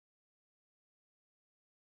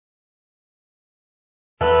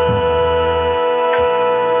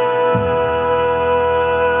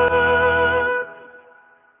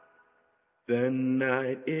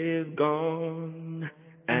night is gone,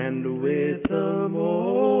 and with the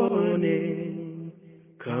morning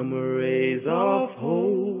come rays of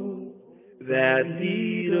hope that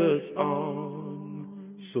lead us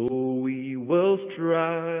on. So we will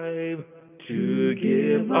strive to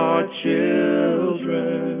give our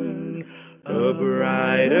children a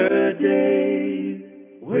brighter day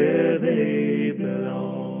where they belong.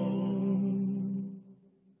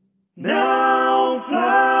 Now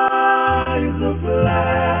flies the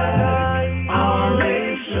flag, our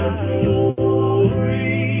nation's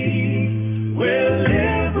glory. We'll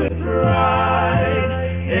live with pride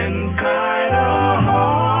inside our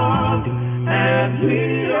heart as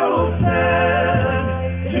we all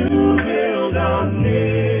stand to build our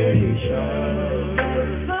nation.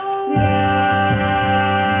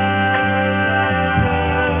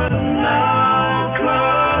 Now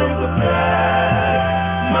flies the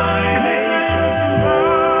flag, my nation's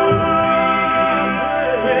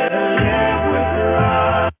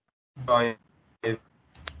glory.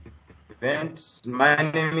 Event. My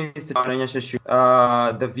name is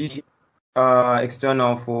the video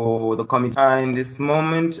external for the committee. In this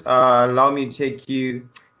moment, allow me to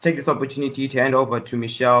take this opportunity to hand over to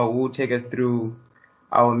Michelle, who will take us through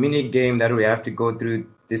our mini game that we have to go through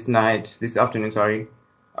this afternoon. Sorry,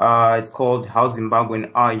 it's called "How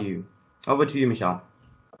Zimbabwean Are You?" Over to you, Michelle.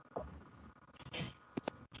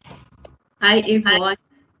 Hi everyone.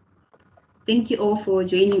 Thank you all for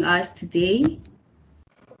joining us today.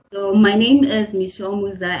 So my name is Michelle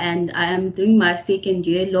Musa and I am doing my second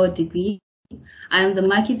year law degree. I am the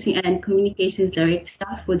Marketing and Communications Director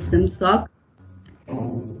for ZimSoc.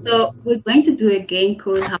 So we're going to do a game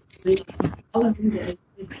called Housing the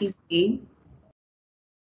Quiz Game.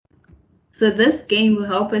 So this game will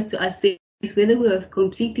help us to assess whether we have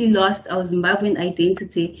completely lost our Zimbabwean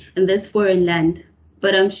identity in this foreign land.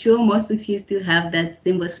 But I'm sure most of you still have that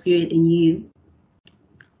Zimbo spirit in you.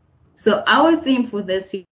 So our theme for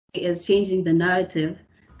this year is changing the narrative,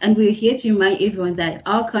 and we're here to remind everyone that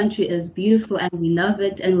our country is beautiful and we love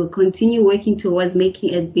it, and we'll continue working towards making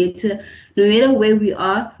it better. No matter where we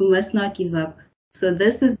are, we must not give up. So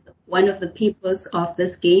this is one of the purposes of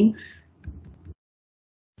this game.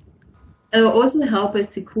 It will also help us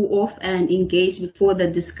to cool off and engage before the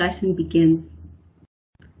discussion begins.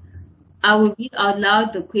 I will read out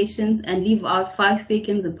loud the questions and leave out 5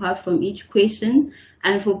 seconds apart from each question,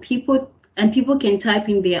 and people can type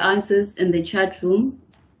in their answers in the chat room.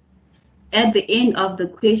 At the end of the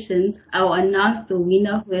questions, I will announce the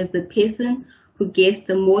winner, who is the person who gets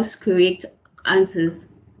the most correct answers.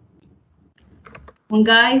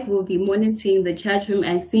 Mungai will be monitoring the chat room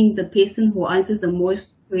and seeing the person who answers the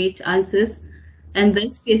most correct answers, and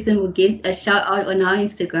this person will get a shout out on our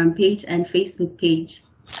Instagram page and Facebook page.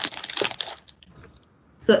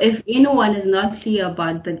 So if anyone is not clear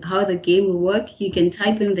about how the game will work, you can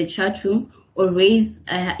type in the chat room or raise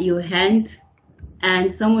your hand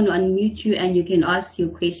and someone will unmute you and you can ask your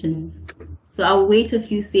questions. So I'll wait a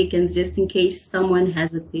few seconds just in case someone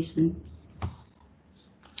has a question.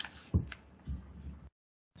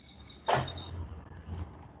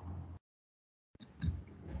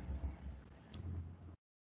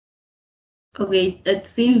 Okay, it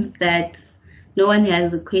seems that no one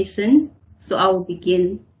has a question. So I will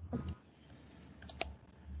begin.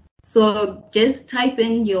 So just type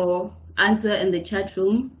in your answer in the chat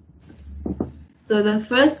room. So the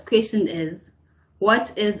first question is,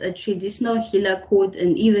 what is a traditional healer called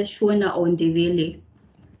in either Shona or Ndebele?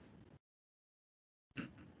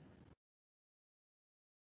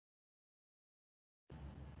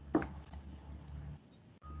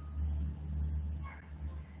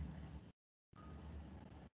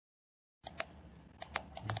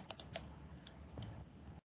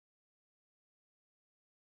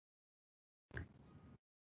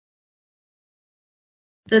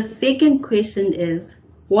 The second question is,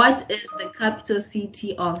 what is the capital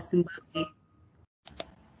city of Zimbabwe?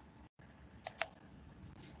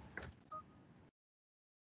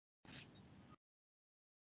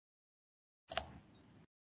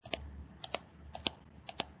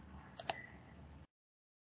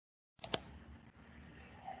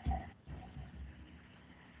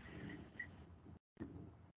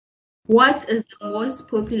 What is the most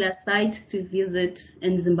popular site to visit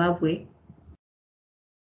in Zimbabwe?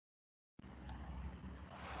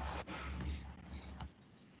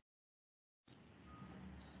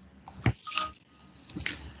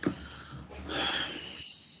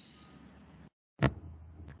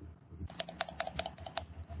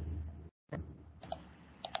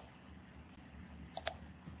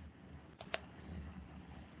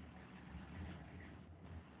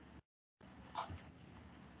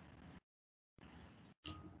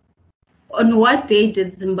 On what day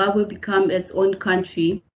did Zimbabwe become its own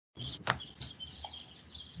country?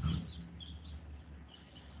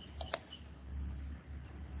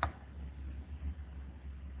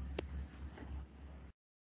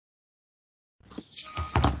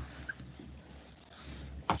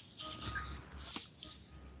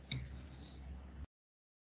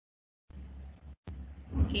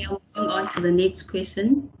 Okay, I'm moving on to the next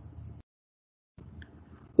question.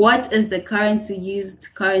 What is the currency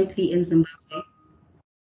used currently in Zimbabwe?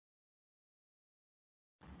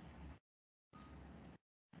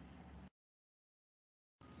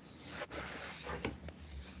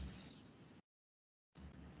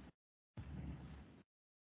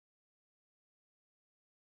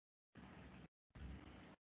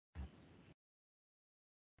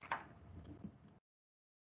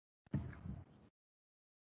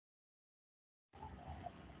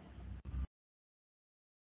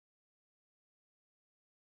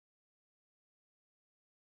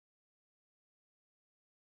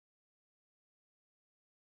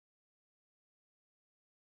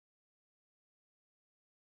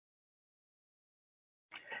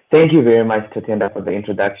 Thank you very much, Tatenda, for the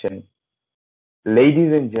introduction.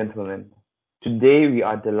 Ladies and gentlemen, today we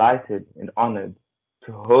are delighted and honored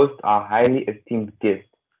to host our highly esteemed guest,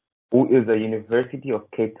 who is a University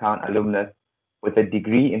of Cape Town alumnus with a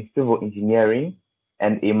degree in civil engineering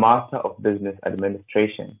and a Master of Business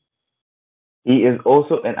Administration. He is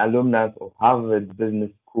also an alumnus of Harvard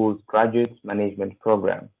Business School's Graduate Management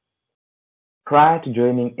Program. Prior to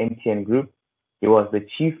joining MTN Group, he was the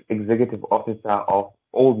Chief Executive Officer of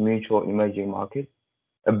Old Mutual Emerging Markets,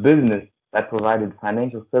 a business that provided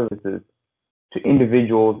financial services to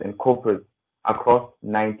individuals and corporates across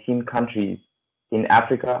 19 countries in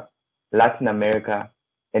Africa, Latin America,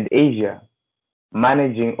 and Asia,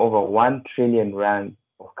 managing over 1 trillion rand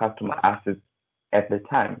of customer assets at the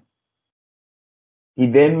time. He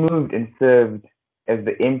then moved and served as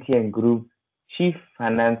the MTN Group Chief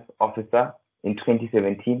Finance Officer in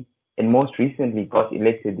 2017, and most recently got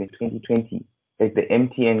elected in 2020 as the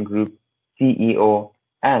MTN Group CEO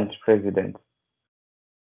and President.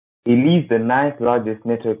 He leads the 9th largest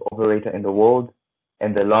network operator in the world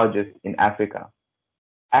and the largest in Africa,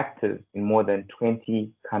 active in more than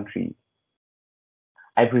 20 countries.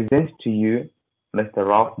 I present to you Mr.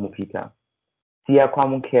 Ralph Mupita.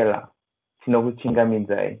 Siyakwamukela,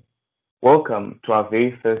 Tinokuchingaminzai. Welcome to our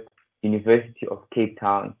very first University of Cape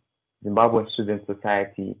Town Zimbabwean Student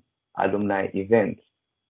Society alumni event.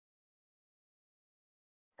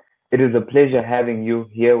 It is a pleasure having you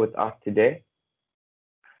here with us today.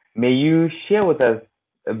 May you share with us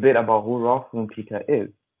a bit about who Ralph Mupita is,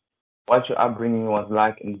 what your upbringing was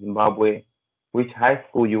like in Zimbabwe, which high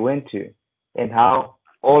school you went to, and how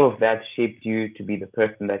all of that shaped you to be the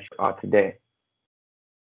person that you are today.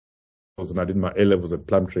 I did my A-levels at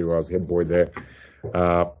Plumtree, where I was head boy there,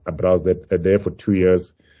 but I was there for 2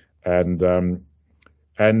 years, and then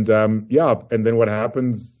what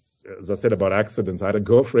happens, as I said about accidents, I had a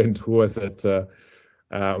girlfriend who was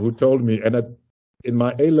who told me, and in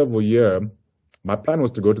my A-level year, my plan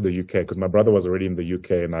was to go to the UK because my brother was already in the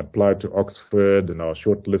UK, and I applied to Oxford and I was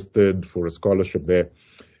shortlisted for a scholarship there.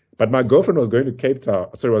 But my girlfriend was going to Cape Town,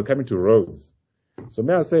 was coming to Rhodes. So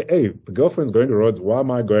may I say, hey, the girlfriend's going to Rhodes, why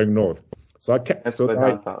am I going north? So let's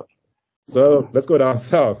go down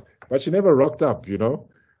south. But she never rocked up, you know.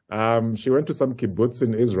 She went to some kibbutz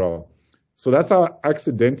in Israel. So that's how I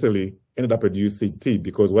accidentally ended up at UCT,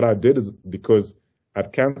 because what I did is, because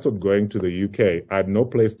I'd cancelled going to the UK, I had no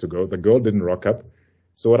place to go. The girl didn't rock up.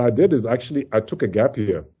 So what I did is actually I took a gap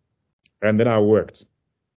year, and then I worked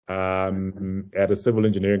at a civil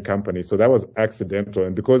engineering company. So that was accidental.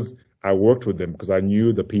 And because I worked with them, because I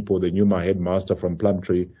knew the people, they knew my headmaster from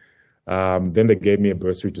Plumtree, then they gave me a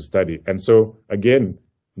bursary to study. And so, again,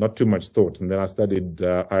 not too much thought. And then I studied,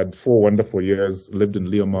 I had 4 wonderful years, lived in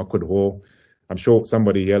Leo Marquard Hall. I'm sure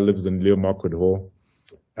somebody here lives in Leo Marquard Hall.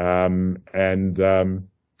 Did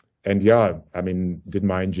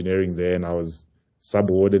my engineering there, and I was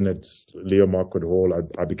sub-warden Leo Marquard Hall.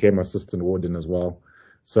 I became assistant warden as well.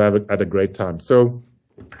 So I had a great time. So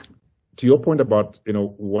to your point about,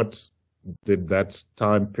 what did that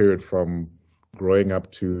time period from growing up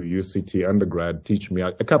to UCT undergrad teach me?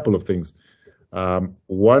 A couple of things.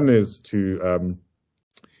 One is to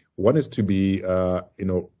be,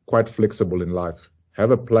 quite flexible in life.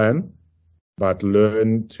 Have a plan, but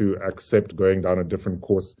learn to accept going down a different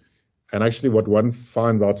course. And actually what one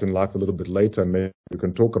finds out in life a little bit later, and maybe we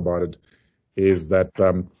can talk about it, is that,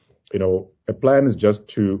 a plan is just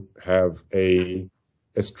to have a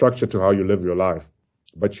structure to how you live your life,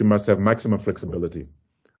 but you must have maximum flexibility.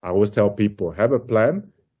 I always tell people, have a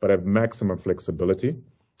plan, but have maximum flexibility,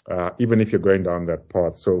 even if you're going down that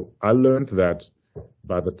path. So I learned that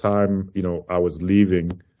by the time, I was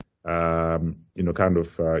leaving,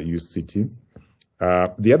 UCT.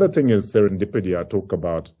 The other thing is serendipity I talk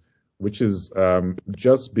about, which is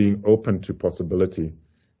just being open to possibility.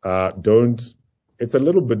 It's a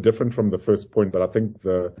little bit different from the first point, but I think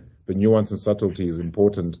the nuance and subtlety is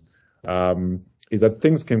important, is that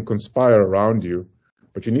things can conspire around you,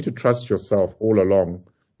 but you need to trust yourself all along,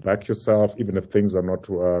 back yourself, even if things are not.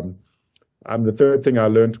 And the third thing I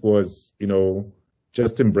learned was,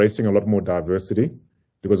 just embracing a lot more diversity,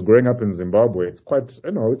 because growing up in Zimbabwe, it's quite,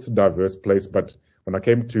 it's a diverse place. But when I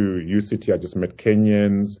came to UCT, I just met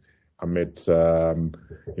Kenyans, I met,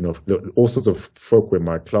 all sorts of folk were in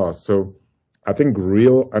my class. So I think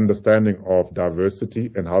real understanding of diversity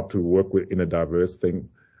and how to work in a diverse thing.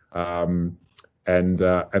 And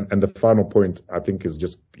the final point, I think, is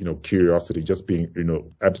just, curiosity, just being,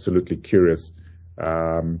 absolutely curious,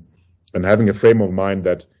 and having a frame of mind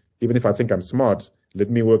that even if I think I'm smart, let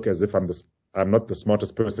me work as if I'm not the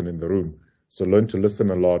smartest person in the room. So learn to listen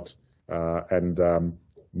a lot, and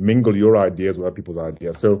mingle your ideas with other people's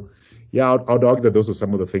ideas. So yeah, I'd argue that those are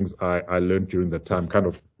some of the things I learned during that time, kind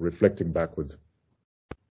of reflecting backwards.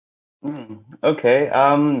 Okay,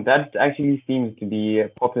 that actually seems to be a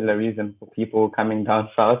popular reason for people coming down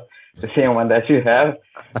south, the same one that you have.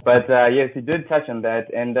 But yes, you did touch on that.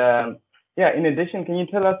 And in addition, can you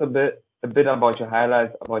tell us a bit about your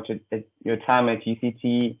highlights, about your time at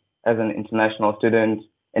UCT as an international student,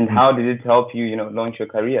 and how did it help you, launch your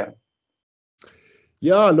career?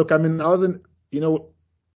 Yeah, look, I mean, I was in,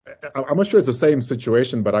 I'm not sure it's the same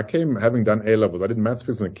situation, but I came having done A-levels. I did maths,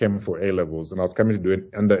 physics, and chem for A-levels, and I was coming to do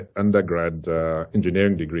an undergrad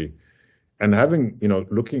engineering degree. And having,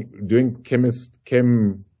 doing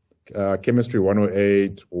chemistry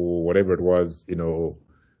 108 or whatever it was,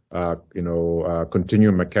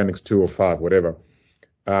 continuum mechanics 205, whatever.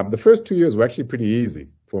 The first 2 years were actually pretty easy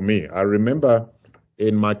for me. I remember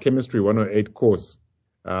in my chemistry 108 course,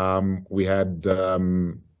 we had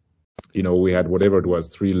whatever it was,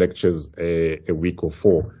 3 lectures a week or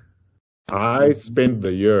 4. I spent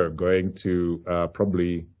the year going to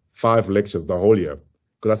probably 5 lectures the whole year.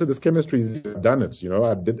 Because I said, this chemistry, I've done it.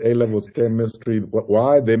 I did A-levels chemistry.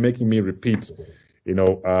 Why are they making me repeat,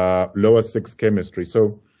 lower 6 chemistry?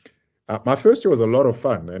 So my first year was a lot of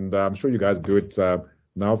fun. And I'm sure you guys do it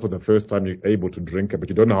now for the first time. You're able to drink it, but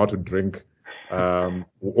you don't know how to drink or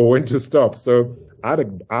when to stop. So I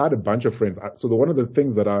had a bunch of friends. So one of the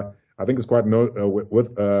things that I think is quite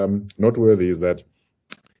noteworthy is that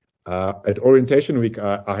at orientation week,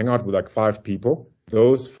 I hang out with like 5 people.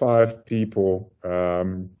 Those 5 people,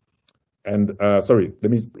 sorry, let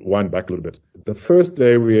me wind back a little bit. The first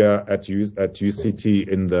day we are at UCT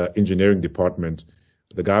in the engineering department,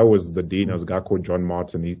 the guy was the dean, was a guy called John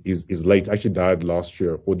Martin. He's late, actually died last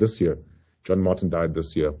year or this year. John Martin died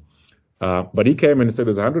this year. But he came and said,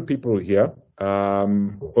 there's 100 people here.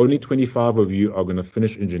 Only 25 of you are going to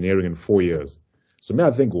finish engineering in 4 years. So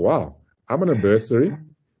I think, wow, I'm on a bursary.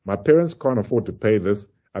 My parents can't afford to pay this.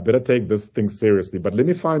 I better take this thing seriously. But let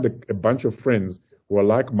me find a bunch of friends who are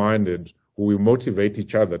like-minded, who will motivate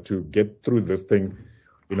each other to get through this thing,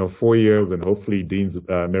 4 years and hopefully Dean's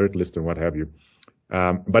merit list and what have you.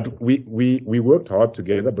 But we worked hard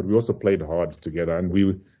together, but we also played hard together. And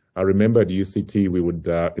I remember at UCT, we would,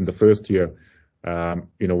 in the first year, when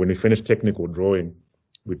we finished technical drawing,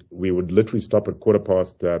 we would literally stop at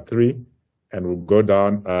 3:15 and we'll go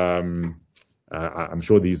down. I'm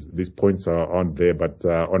sure these points aren't there, but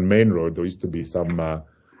on Main Road, there used to be some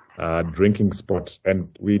drinking spot, and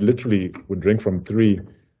we literally would drink from 3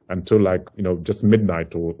 until just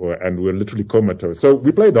midnight, and we were literally comatose. So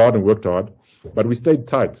we played hard and worked hard, but we stayed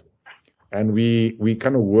tight. And we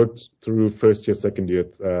kind of worked through first year, second year,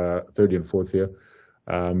 third year, and fourth year.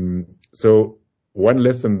 So one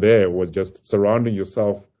lesson there was just surrounding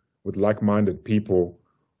yourself with like-minded people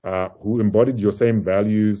who embodied your same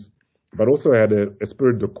values, but also had a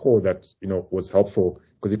spirit de corps that was helpful,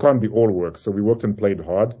 because you can't be all work. So we worked and played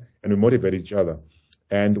hard, and we motivated each other.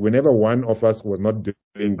 And whenever one of us was not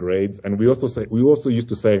doing grades, and we also used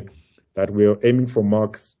to say that we were aiming for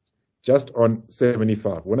marks just on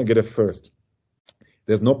 75. When I get a first,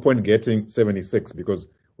 there's no point getting 76, because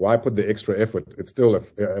why put the extra effort? It's still a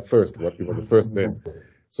first. It was a first there.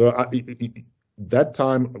 So that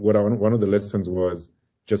time, one of the lessons was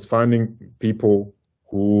just finding people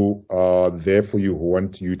who are there for you, who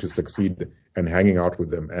want you to succeed, and hanging out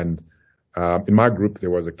with them. And in my group, there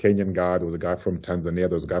was a Kenyan guy, there was a guy from Tanzania,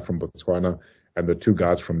 there was a guy from Botswana, and the 2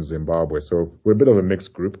 guys from Zimbabwe. So we're a bit of a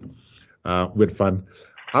mixed group. We had fun.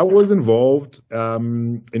 I was involved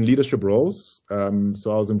in leadership roles.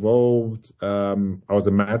 So I was involved, I was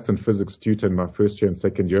a maths and physics tutor in my first year and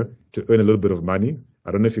second year to earn a little bit of money.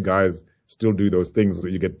 I don't know if you guys still do those things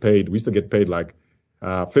that you get paid. We used to get paid like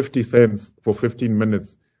 50 cents for 15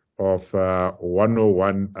 minutes of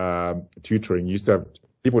 101 tutoring. You used to have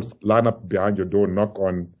people would line up behind your door, knock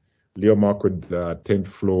on Leo Markwood, 10th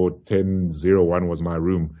floor, 1001 was my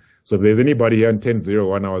room. So if there's anybody here in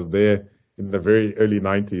 1001, I was there in the very early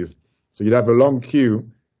 90s. So you'd have a long queue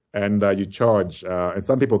and you charge. And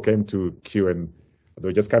some people came to queue and they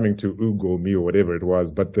were just coming to Ugo, me, or whatever it was,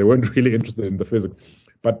 but they weren't really interested in the physics.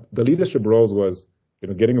 But the leadership roles was,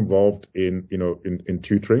 getting involved in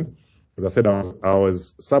tutoring. As I said, I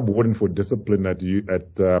was sub-warden for discipline at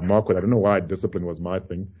Markwood. I don't know why discipline was my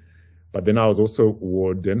thing. But then I was also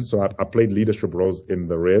warden, so I played leadership roles in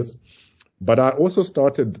the res. But I also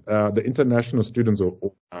started the International Students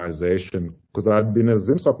Organization because I'd been a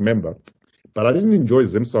ZimSoc member. But I didn't enjoy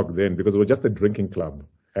ZimSoc then because it was just a drinking club.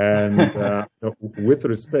 And with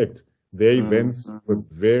respect, their events were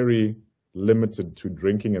very limited to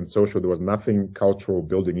drinking and social. There was nothing cultural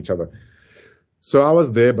building each other. So I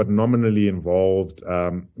was there, but nominally involved.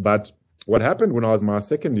 But what happened when I was my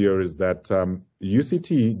second year is that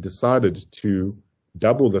UCT decided to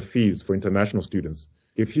double the fees for international students.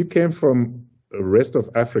 If you came from the rest of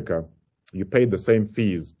Africa, you paid the same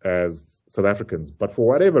fees as South Africans. But for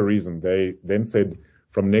whatever reason, they then said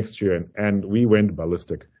from next year, and we went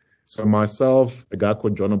ballistic. So myself, a guy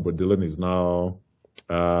called John Bodillan is now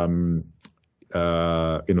in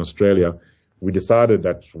Australia. We decided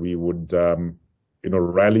that we would,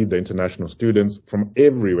 rally the international students from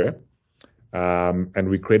everywhere. And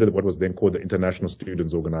we created what was then called the International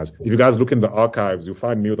Students Organization. If you guys look in the archives, you'll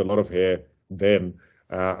find me with a lot of hair then.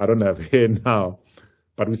 I don't have hair now.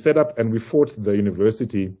 But we set up and we fought the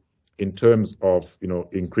university in terms of,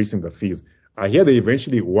 increasing the fees. I hear they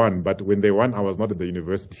eventually won, but when they won, I was not at the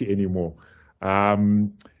university anymore.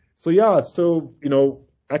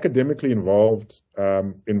 Academically involved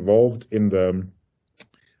in the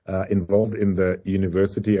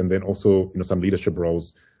university, and then also, some leadership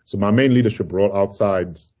roles. So my main leadership role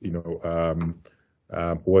outside,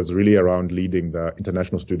 was really around leading the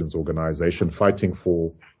International Students Organization, fighting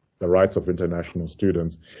for the rights of international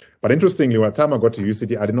students. But interestingly, by the time I got to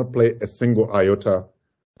UCT, I did not play a single iota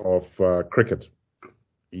of cricket.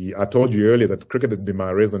 I told you earlier that cricket had been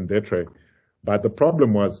my raison d'etre, but the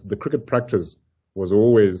problem was the cricket practice was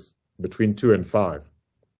always between 2 and 5.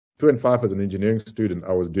 2 and 5 as an engineering student,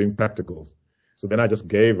 I was doing practicals. So then I just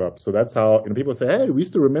gave up. So that's how, people say, hey, we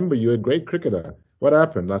used to remember you're a great cricketer. What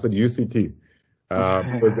happened? And I said, UCT.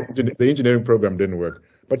 The engineering program didn't work.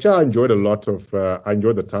 But yeah, I enjoyed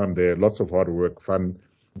the time there, lots of hard work, fun.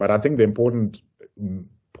 But I think the important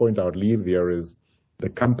point I would leave there is the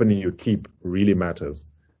company you keep really matters.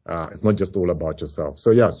 It's not just all about yourself.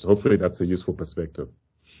 So yes, hopefully that's a useful perspective.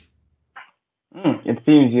 It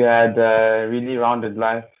seems you had a really rounded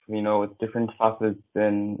life, with different facets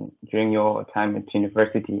during your time at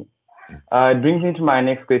university. It brings me to my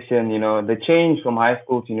next question. The change from high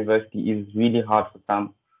school to university is really hard for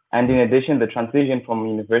some. And in addition, the transition from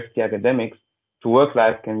university academics to work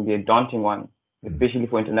life can be a daunting one, especially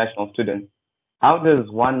for international students. How does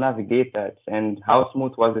one navigate that? And how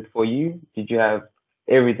smooth was it for you? Did you have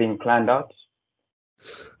everything planned out?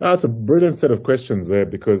 That's a brilliant set of questions there,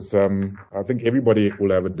 because I think everybody will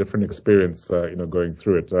have a different experience, going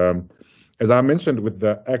through it. As I mentioned, with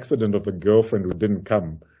the accident of the girlfriend who didn't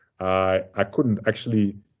come, I couldn't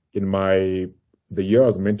actually, the year I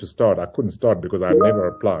was meant to start, I couldn't start because I never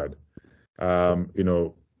applied.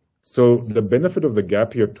 So the benefit of the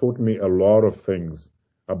gap year taught me a lot of things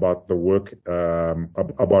about the work,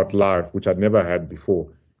 about life, which I'd never had before.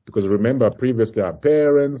 Because remember, previously I had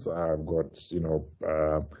parents, I've got,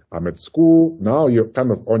 I'm at school. Now you're kind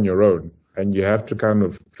of on your own and you have to kind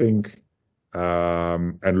of think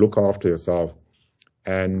and look after yourself.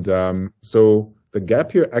 And so the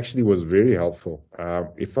gap year actually was very helpful.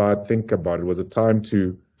 If I think about it, it was a time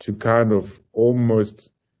to kind of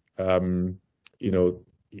almost,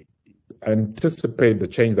 anticipate the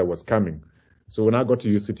change that was coming. So when I got to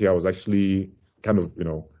UCT, I was actually kind of,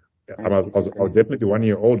 I was definitely 1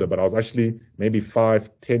 year older, but I was actually maybe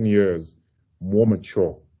 5-10 years more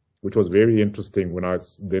mature, which was very interesting when I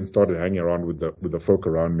then started hanging around with the folk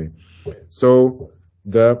around me. So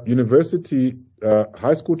the university,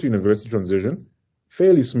 high school to university transition,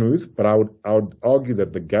 fairly smooth, but I would argue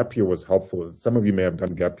that the gap year was helpful. Some of you may have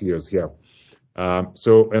done gap years here.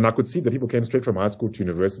 And I could see that people came straight from high school to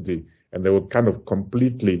university and they were kind of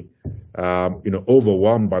completely,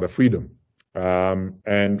 overwhelmed by the freedom.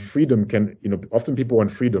 And freedom can, often people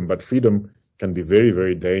want freedom, but freedom can be very,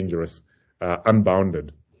 very dangerous,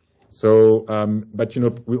 unbounded. So, but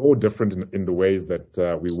we're all different in the ways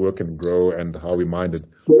that we work and grow and how we mind it.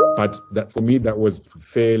 But that for me, that was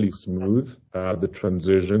fairly smooth, the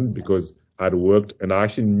transition, because I'd worked and I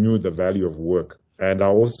actually knew the value of work. And I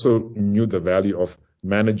also knew the value of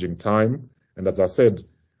managing time. And as I said,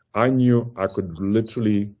 I knew I could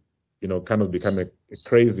literally, kind of become a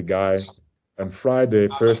crazy guy on Friday,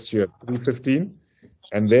 first year at 3:15.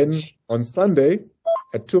 And then on Sunday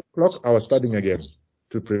at 2 o'clock, I was studying again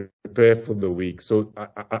to prepare for the week. So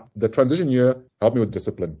the transition year helped me with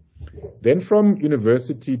discipline. Then from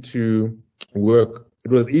university to work,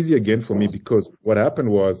 it was easy again for me because what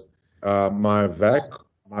happened was my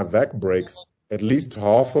vac breaks, at least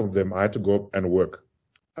half of them, I had to go and work.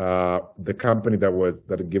 The company that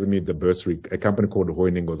had given me the bursary, a company called Hoy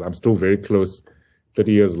Ingalls. I'm still very close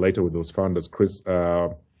 30 years later with those founders,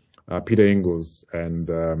 Peter Ingalls and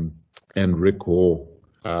Rick Hall.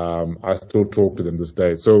 I still talk to them this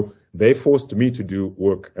day. So they forced me to do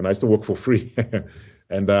work, and I still work for free.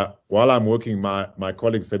 And while I'm working, my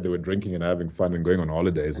colleagues said they were drinking and having fun and going on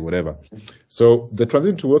holidays or whatever. So the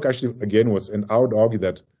transition to work actually, again, was, and I would argue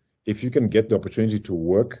that if you can get the opportunity to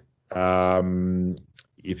work,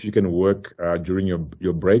 if you can work during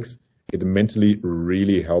your breaks, it mentally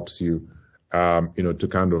really helps you, to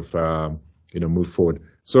kind of, move forward.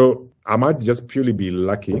 So I might just purely be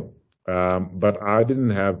lucky, but I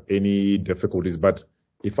didn't have any difficulties. But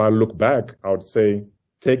if I look back, I would say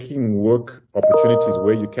taking work opportunities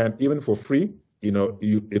where you can, even for free,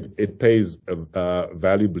 it pays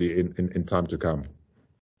valuably in time to come.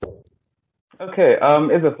 Okay,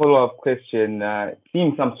 as a follow-up question, it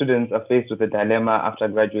seems some students are faced with a dilemma after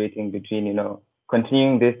graduating between,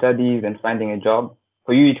 continuing their studies and finding a job.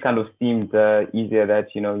 For you, it kind of seemed easier that,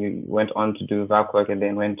 you went on to do vac work and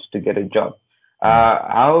then went to get a job.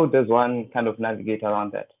 How does one kind of navigate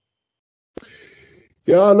around that?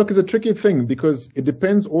 Yeah, look, it's a tricky thing because it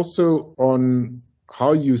depends also on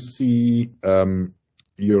how you see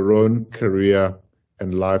your own career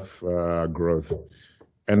and life growth.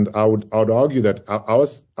 And I would argue that I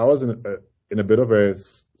was in a bit of a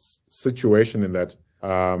situation in that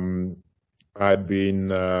I'd been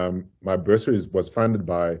my bursary was funded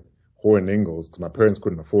by Hoy Ingalls because my parents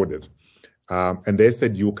couldn't afford it, and they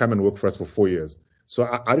said you come and work for us for 4 years. So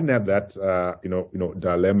I didn't have that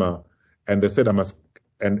dilemma, and they said I must.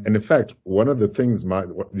 And in fact, one of the things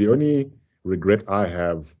the only regret I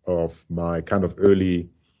have of my kind of early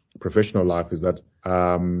professional life is that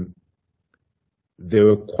they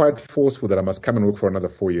were quite forceful that I must come and work for another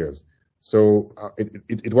 4 years. So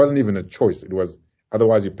it wasn't even a choice. It was,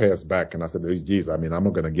 otherwise you pay us back. And I said, oh, geez, I'm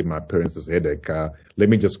not going to give my parents this headache. Let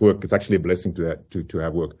me just work. It's actually a blessing to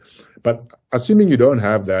have work. But assuming you don't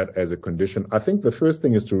have that as a condition, I think the first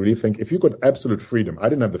thing is to really think, if you got absolute freedom, I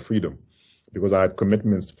didn't have the freedom because I had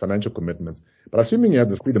commitments, financial commitments. But assuming you have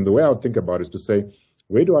the freedom, the way I would think about it is to say,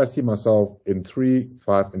 where do I see myself in 3,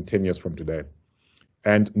 5, and 10 years from today?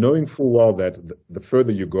 And knowing full well that the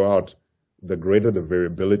further you go out, the greater the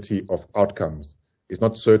variability of outcomes. It's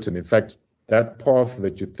not certain. In fact, that path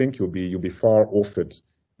that you think you'll be far off it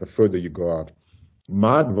the further you go out.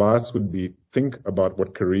 My advice would be think about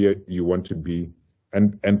what career you want to be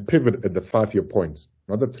and pivot at the 5-year point,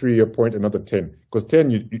 not the 3-year point and not the 10. Because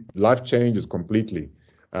 10, life changes completely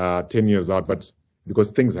 10 years out, but because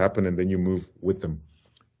things happen and then you move with them.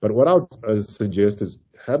 But what I would suggest is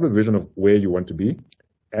have a vision of where you want to be.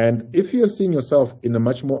 And if you're seeing yourself in a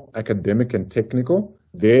much more academic and technical,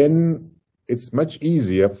 then it's much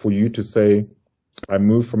easier for you to say, I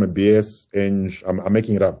moved from a BS Eng, I'm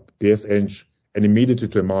making it up, BS Eng, and immediately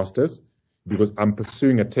to a master's because I'm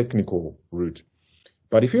pursuing a technical route.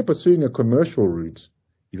 But if you're pursuing a commercial route,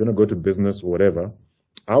 you're going to go to business or whatever,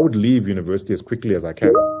 I would leave university as quickly as I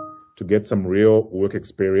can to get some real work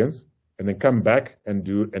experience and then come back and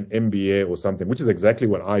do an MBA or something, which is exactly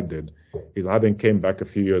what I did, is I then came back a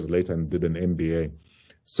few years later and did an MBA.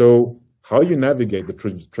 So how you navigate the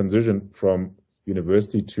transition from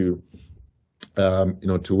university to,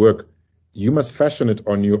 to work, you must fashion it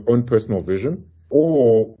on your own personal vision,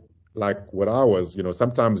 or like what I was,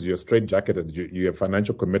 sometimes you're straitjacketed, you have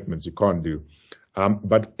financial commitments you can't do,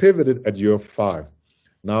 but pivot it at year 5.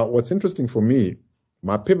 Now, what's interesting for me,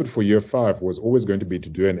 my pivot for year 5 was always going to be to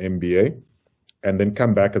do an MBA and then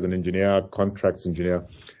come back as an engineer, contracts engineer.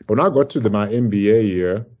 But when I got to my MBA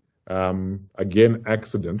year, again,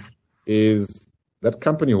 accident, is that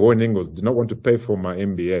company, Hoy Ingalls, did not want to pay for my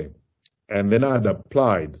MBA. And then I had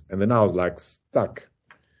applied, and then I was like stuck.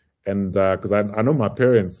 And because I know my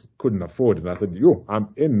parents couldn't afford it. And I said, I'm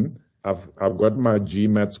in, I've got my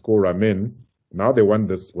GMAT score. I'm in. Now they want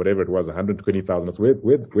this, whatever it was, 120,000.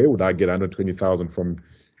 Where would I get 120,000 from,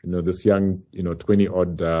 this young, 20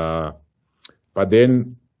 odd, but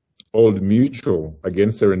then Old Mutual,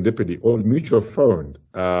 against serendipity, Old Mutual phoned,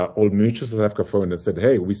 Old Mutual South Africa phoned and said,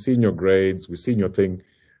 hey, we've seen your grades, we've seen your thing.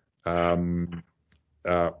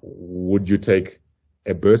 Would you take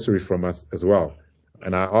a bursary from us as well?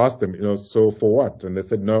 And I asked them, so for what? And they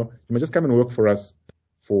said, no, you must just come and work for us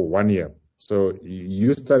for 1 year. So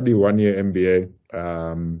you study 1 year MBA.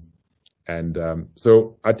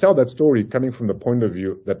 So I tell that story coming from the point of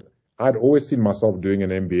view that I'd always seen myself doing an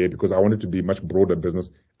MBA because I wanted to be much broader business.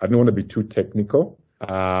 I didn't want to be too technical.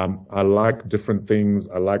 I like different things.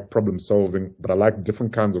 I like problem solving, but I like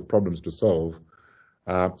different kinds of problems to solve.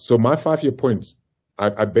 So my 5-year point,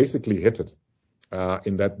 I basically hit it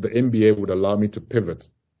in that the MBA would allow me to pivot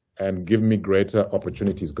and give me greater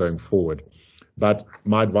opportunities going forward. But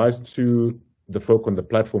my advice to the folk on the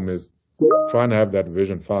platform is try and have that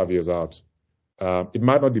vision 5 years out. It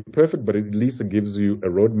might not be perfect, but at least it gives you a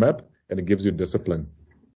roadmap and it gives you discipline.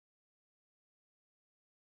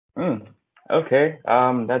 Okay,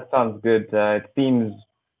 that sounds good. It seems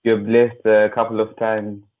you're blessed a couple of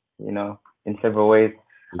times, in several ways.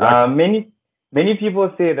 Exactly. Many people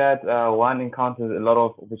say that one encounters a lot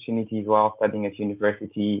of opportunities while studying at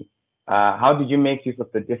university. How did you make use of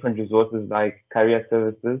the different resources like career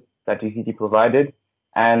services that UCT provided?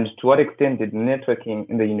 And to what extent did networking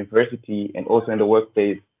in the university and also in the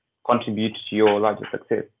workplace contribute to your larger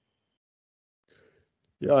success?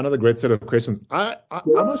 Yeah, another great set of questions. I'm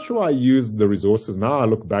not sure I used the resources. Now I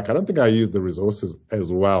look back, I don't think I used the resources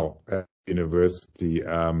as well at university.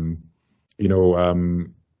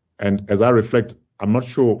 And as I reflect, I'm not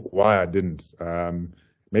sure why I didn't.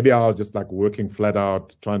 Maybe I was just like working flat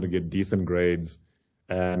out, trying to get decent grades.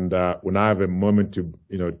 And when I have a moment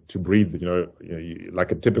to breathe,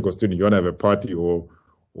 like a typical student, you want to have a party or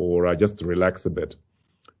just to relax a bit.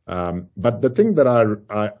 But the thing that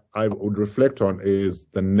I would reflect on is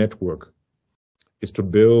the network, is to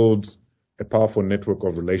build a powerful network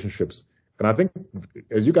of relationships. And I think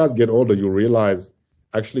as you guys get older, you realize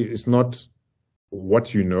actually it's not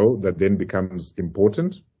what you know that then becomes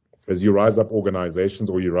important. As you rise up organizations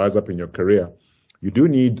or you rise up in your career, you do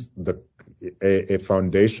need a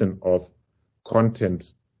foundation of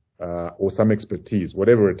content or some expertise,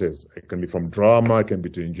 whatever it is. It can be from drama, it can be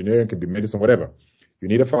to engineering, it can be medicine, whatever. You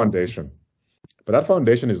need a foundation, but that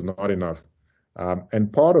foundation is not enough.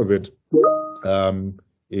 And part of it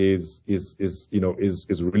is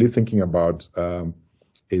really thinking about the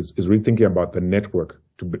network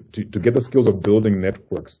to get the skills of building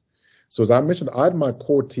networks. So as I mentioned, I had my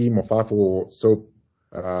core team of 5 or so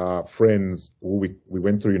friends who we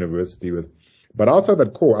went through university with. But outside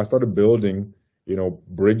that core, I started building,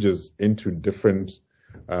 bridges into different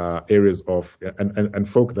areas of and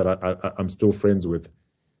folk that I'm still friends with.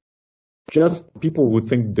 Just people who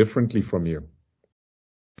think differently from you.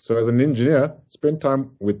 So as an engineer, spend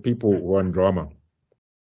time with people who are in drama.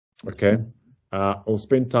 Okay, or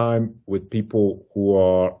spend time with people who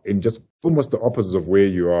are in just almost the opposite of where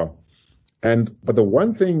you are. But the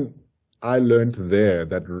one thing I learned there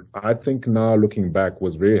that I think now looking back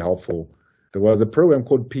was very helpful. There was a program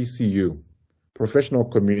called PCU, Professional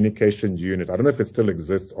Communications Unit. I don't know if it still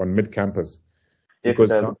exists on mid-campus. Because,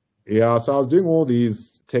 so I was doing all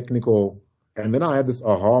these technical, and then I had this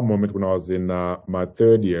aha moment when I was in my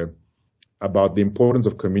 3rd year about the importance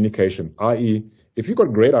of communication, i.e., if you've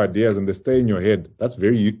got great ideas and they stay in your head,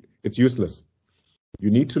 it's useless. You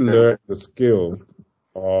need to learn the skill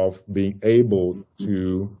of being able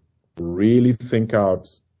to really think out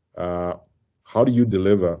how do you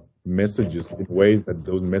deliver messages in ways that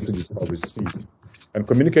those messages are received. And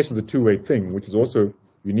communication is a two-way thing, which is also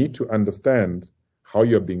you need to understand how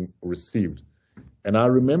you're being received. And I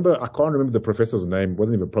can't remember the professor's name,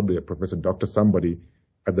 wasn't even probably a professor, Dr. somebody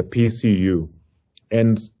at the PCU.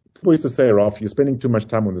 And people used to say, Ralph, you're spending too much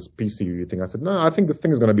time on this PCU thing. I said, no, I think this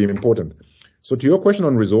thing is going to be important. So to your question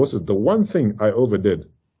on resources, the one thing I overdid,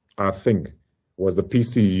 I think, was the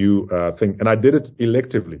PCU thing. And I did it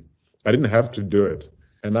electively. I didn't have to do it.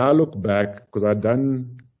 And I look back because I'd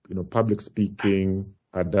done, public speaking,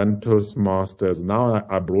 I'd done Toastmasters. Now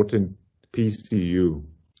I brought in PCU.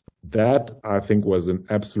 That I think was an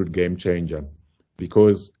absolute game changer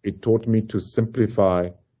because it taught me to simplify,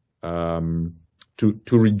 to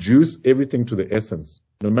reduce everything to the essence.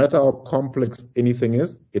 No matter how complex anything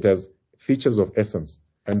is, it has features of essence,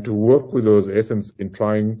 and to work with those essence in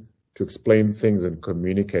trying to explain things and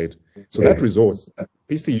communicate. So that resource,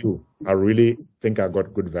 PCU, I really think I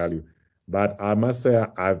got good value. But I must say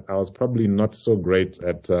I was probably not so great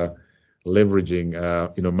at leveraging,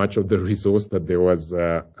 much of the resource that there was,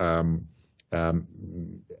 and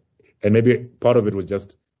maybe part of it was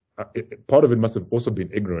just, part of it must have also been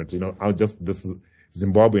ignorant. I was just this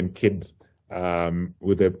Zimbabwean kid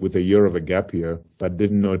with a year of a gap year, but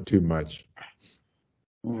didn't know too much.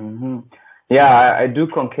 Mm-hmm. Yeah, I do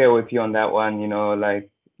concur with you on that one. Like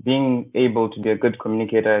being able to be a good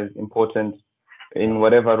communicator is important in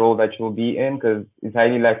whatever role that you'll be in, because it's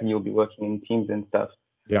highly likely you'll be working in teams and stuff.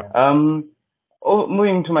 Yeah.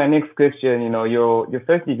 Moving to my next question, your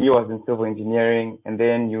first degree was in civil engineering, and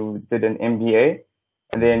then you did an MBA,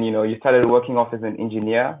 and then, you started working off as an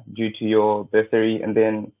engineer due to your bursary, and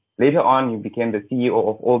then later on you became the CEO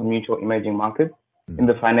of Old Mutual Emerging Markets in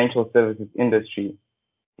the financial services industry.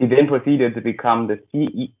 You then proceeded to become the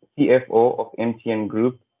CFO of MTN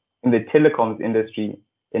Group in the telecoms industry,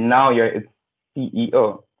 and now you're its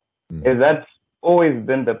CEO. Has that always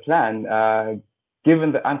been the plan?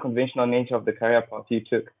 Given the unconventional nature of the career path you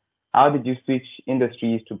took, how did you switch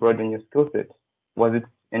industries to broaden your skill set? Was it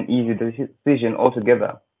an easy decision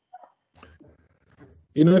altogether?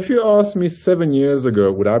 If you asked me 7 years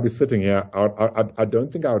ago, would I be sitting here? I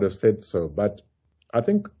don't think I would have said so. But I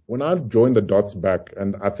think when I joined the dots back,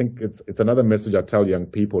 and I think it's another message I tell young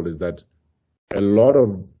people, is that a lot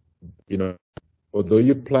of, although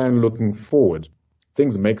you plan looking forward,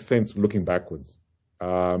 things make sense looking backwards.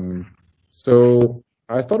 So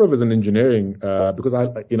I started off as an engineering because as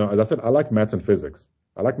I said, I like maths and physics.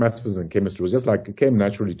 I like maths, physics, and chemistry. It was just like it came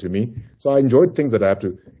naturally to me. So I enjoyed things that I had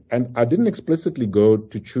to, and I didn't explicitly go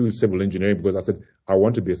to choose civil engineering because I said I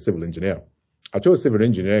want to be a civil engineer. I chose civil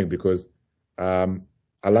engineering because I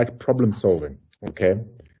like problem solving. Okay,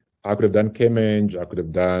 I could have done chem eng, I could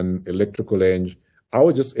have done electrical eng. I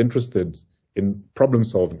was just interested in problem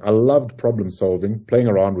solving. I loved problem solving, playing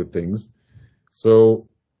around with things. So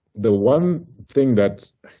the one thing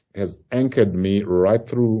that has anchored me right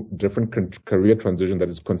through different career transition that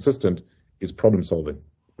is consistent is problem solving.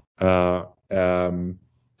 And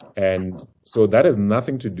so that has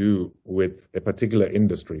nothing to do with a particular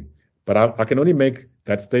industry. But I can only make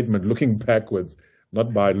that statement looking backwards,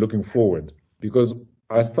 not by looking forward, because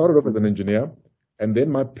I started off as an engineer, and then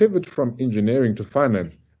my pivot from engineering to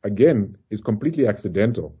finance, again, is completely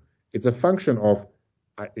accidental. It's a function of,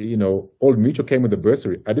 Old Mutual came with a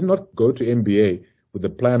bursary. I did not go to MBA with the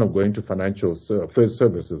plan of going to financial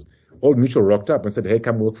services. Old Mutual rocked up and said, hey,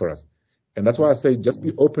 come work for us. And that's why I say just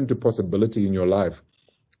be open to possibility in your life.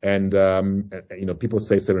 And, people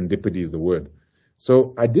say serendipity is the word.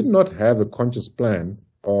 So I did not have a conscious plan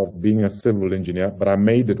of being a civil engineer, but I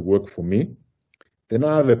made it work for me. Then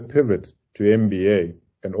I have a pivot to MBA,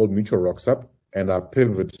 and Old Mutual rocks up, and I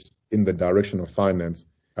pivot in the direction of finance.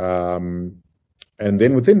 And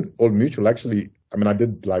then within Old Mutual, actually, I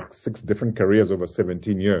did like 6 different careers over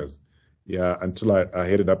 17 years. Yeah, until I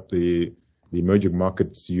headed up the emerging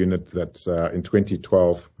markets unit that in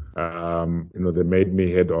 2012, they made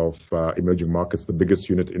me head of emerging markets, the biggest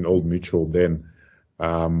unit in Old Mutual then.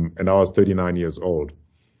 And I was 39 years old.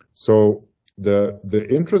 So the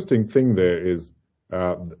interesting thing there is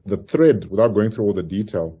the thread, without going through all the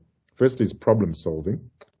detail, firstly is problem solving.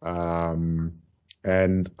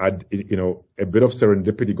 And a bit of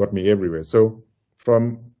serendipity got me everywhere. So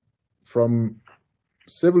from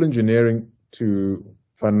civil engineering to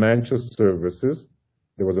financial services,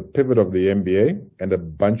 there was a pivot of the MBA and a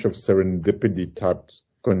bunch of serendipity type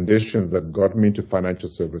conditions that got me into financial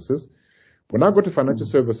services. When I got to financial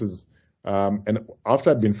services, and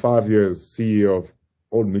after I'd been 5 years CEO of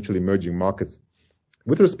Old Mutual Emerging Markets,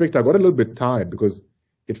 with respect, I got a little bit tired because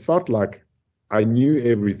it felt like I knew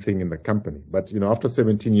everything in the company. But, after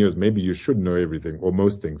 17 years, maybe you should know everything or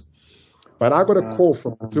most things. But I got a call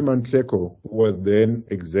from Tuman Tleko, who was then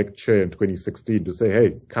exec chair in 2016, to say,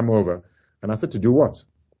 hey, come over. And I said, to do what?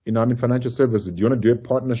 I'm in financial services. Do you want to do a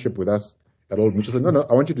partnership with us at Old Mutual? I said, no,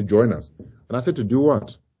 I want you to join us. And I said, to do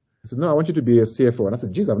what? He said, no, I want you to be a CFO. And I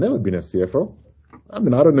said, geez, I've never been a CFO. I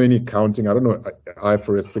don't know any accounting. I don't know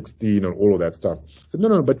IFRS 16 and all of that stuff. I said,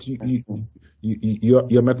 no, but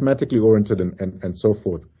you're mathematically oriented and so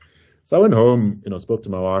forth. So I went home, spoke to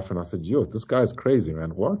my wife, and I said, yo, this guy's crazy, man.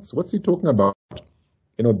 What's he talking about?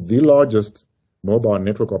 The largest mobile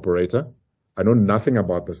network operator. I know nothing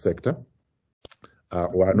about the sector,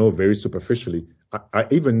 or I know very superficially. I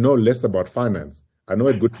even know less about finance. I know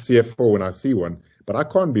a good CFO when I see one, but I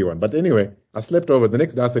can't be one. But anyway, I slept over. The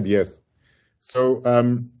next day I said yes. So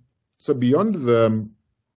beyond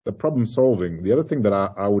the problem solving, the other thing that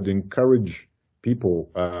I would encourage people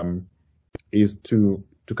is to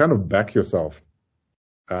kind of back yourself,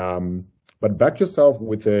 but back yourself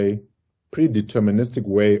with a pretty deterministic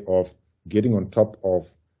way of getting on top of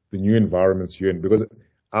the new environments you're in. Because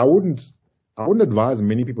I wouldn't advise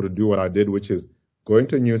many people to do what I did, which is go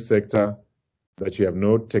into a new sector that you have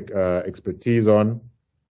no expertise on,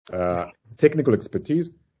 technical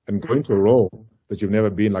expertise, and go into a role that you've never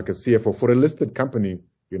been, like a CFO for a listed company,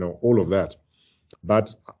 all of that.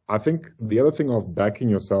 But I think the other thing of backing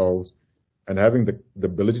yourselves and having the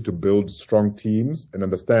ability to build strong teams and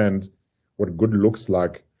understand what good looks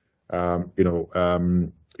like, have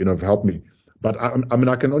helped me. But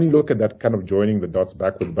I can only look at that kind of joining the dots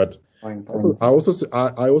backwards. But I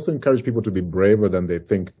also encourage people to be braver than they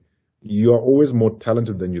think. You are always more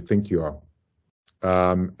talented than you think you are.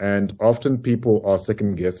 And often people are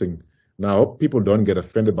second guessing. Now, I hope people don't get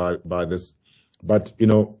offended by this. But,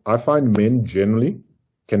 I find men generally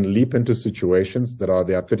can leap into situations that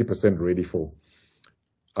they are 30% ready for.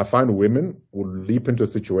 I find women will leap into a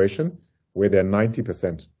situation where they're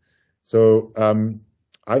 90%. So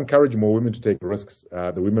I encourage more women to take risks.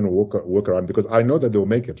 The women will work around, because I know that they'll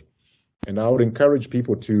make it. And I would encourage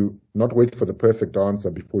people to not wait for the perfect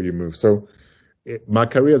answer before you move. So my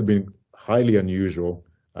career has been highly unusual.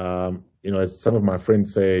 As some of my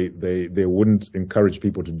friends say, they wouldn't encourage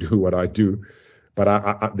people to do what I do. But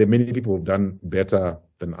there are many people who've done better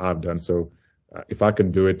than I've done. So if I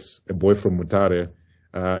can do it, a boy from Mutare,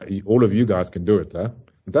 all of you guys can do it. Huh?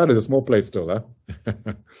 Mutare is a small place still, huh?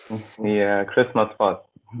 Yeah, Christmas past.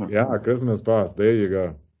 Yeah, Christmas past. There you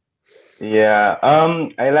go. Yeah,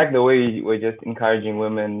 I like the way we're just encouraging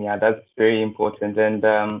women. Yeah, that's very important. And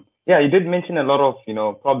you did mention a lot of,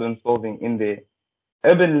 problem solving in there.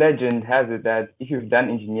 Urban legend has it that if you've done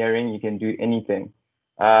engineering, you can do anything.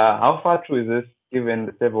 How far true is this, given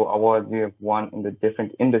the several awards you have won in the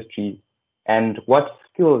different industries? And what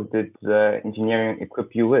skills did engineering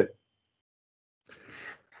equip you with?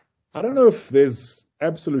 I don't know if there's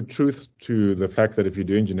absolute truth to the fact that if you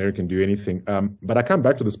do engineering, you can do anything. But I come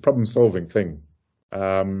back to this problem-solving thing.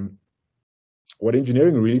 What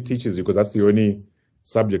engineering really teaches you, because that's the only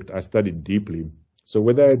subject I studied deeply. So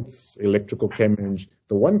whether it's electrical, chem,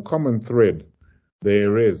 the one common thread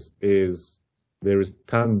there is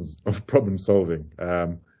tons of problem solving.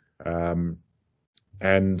 Problem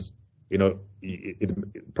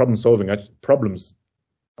solving,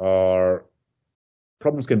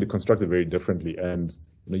 problems can be constructed very differently. And,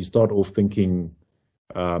 you start off thinking,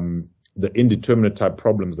 the indeterminate type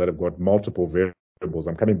problems that have got multiple variables.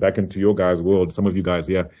 I'm coming back into your guys' world. Some of you guys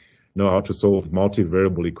here know how to solve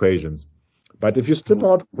multivariable equations. But if you strip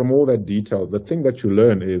out from all that detail, the thing that you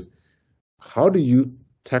learn is, how do you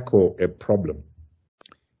tackle a problem?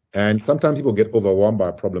 And sometimes people get overwhelmed by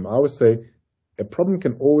a problem. I always say a problem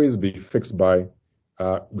can always be fixed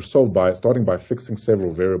solved by starting by fixing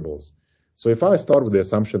several variables. So if I start with the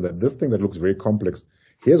assumption that this thing that looks very complex,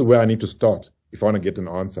 here's where I need to start if I want to get an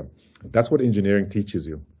answer. That's what engineering teaches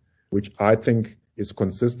you, which I think is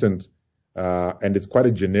consistent, and it's quite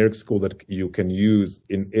a generic skill that you can use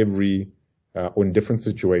in or in different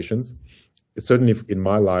situations. It's certainly in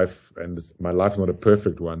my life, and my life is not a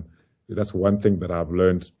perfect one. That's one thing that I've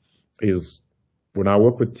learned is when I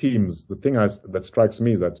work with teams, the thing that strikes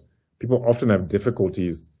me is that people often have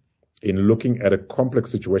difficulties in looking at a complex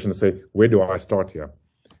situation and say, where do I start here?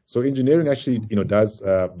 So engineering actually, does,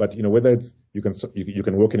 but whether it's, you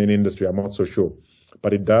can work in an industry, I'm not so sure,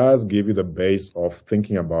 but it does give you the base of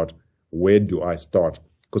thinking about where do I start?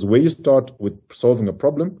 Because where you start with solving a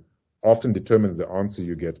problem often determines the answer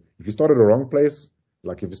you get. If you start at the wrong place,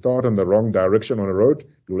 like if you start on the wrong direction on a road,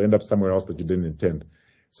 you'll end up somewhere else that you didn't intend.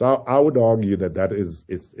 So I would argue that is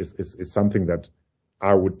something that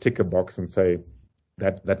I would tick a box and say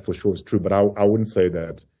that for sure is true. But I wouldn't say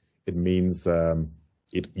that it means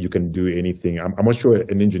you can do anything. I'm not sure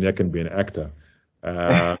an engineer can be an actor,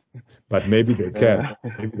 but maybe they can.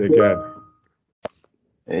 Maybe they can.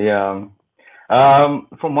 Yeah.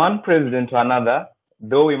 From one president to another,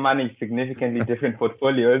 though we manage significantly different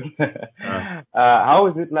portfolios, how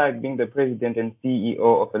is it like being the president and CEO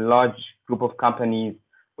of a large group of companies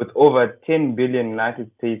with over 10 billion United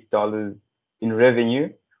States dollars in revenue?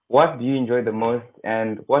 What do you enjoy the most,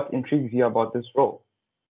 and what intrigues you about this role?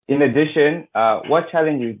 In addition, what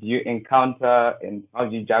challenges do you encounter, and how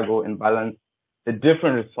do you juggle and balance the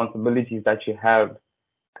different responsibilities that you have,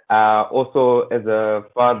 also as a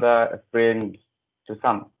father, a friend to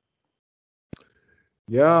some?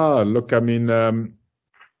 Yeah, look, I mean,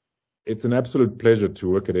 it's an absolute pleasure to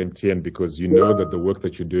work at MTN because you know that the work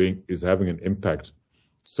that you're doing is having an impact.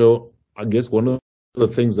 So I guess one of the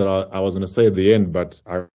things that I was going to say at the end, but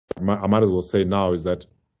I might as well say now, is that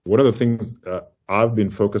one of the things I've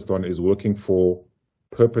been focused on is working for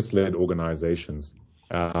purpose-led organizations,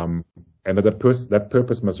 and that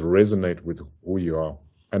purpose must resonate with who you are.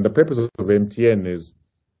 And the purpose of MTN is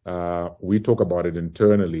we talk about it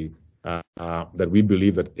internally, that we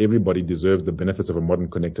believe that everybody deserves the benefits of a modern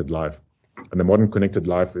connected life. And the modern connected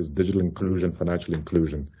life is digital inclusion, financial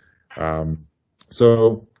inclusion.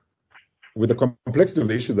 So with the complexity of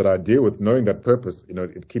the issues that I deal with, knowing that purpose,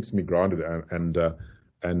 it keeps me grounded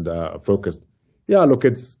and focused. Yeah, look,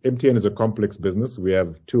 MTN is a complex business. We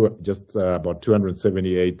have about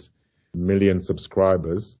 278 million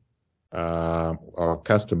subscribers, our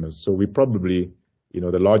customers. So we probably,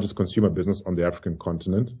 the largest consumer business on the African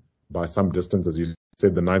continent by some distance, as you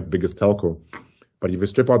said, the 9th biggest telco. But if you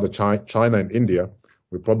strip out the China and India,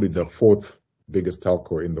 we're probably the 4th biggest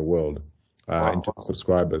telco in the world in terms of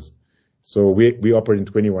subscribers. So we operate in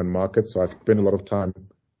 21 markets. So I spend a lot of time,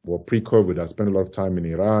 pre-COVID, I spent a lot of time in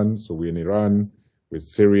Iran. So we're in Iran, we're in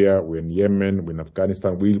Syria, we're in Yemen, we're in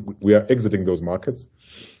Afghanistan. We are exiting those markets.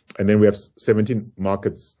 And then we have 17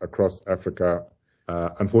 markets across Africa.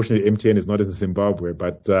 Unfortunately, MTN is not in Zimbabwe,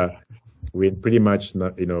 but we're in pretty much,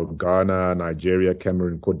 Ghana, Nigeria,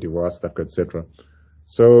 Cameroon, Cote d'Ivoire, South Africa, etc.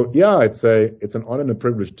 So yeah, it's an honor and a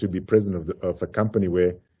privilege to be president of a company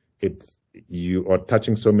where you are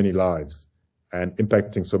touching so many lives and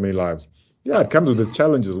impacting so many lives. Yeah, it comes with its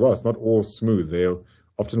challenge as well. It's not all smooth.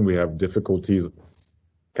 Often we have difficulties.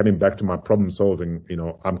 Coming back to my problem solving,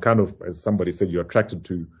 I'm kind of, as somebody said, you're attracted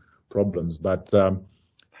to problems. But I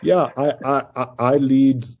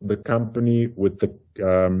lead the company with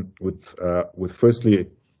firstly,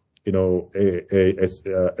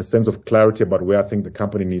 a sense of clarity about where I think the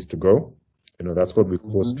company needs to go. That's what we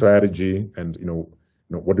call strategy, and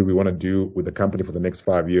what do we want to do with the company for the next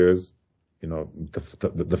 5 years?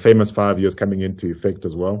 The famous 5 years coming into effect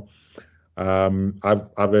as well. I'm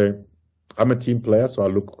a team player, so I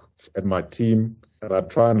look at my team and I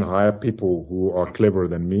try and hire people who are cleverer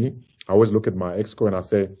than me. I always look at my exco and I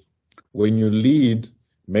say, when you lead,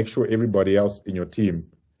 make sure everybody else in your team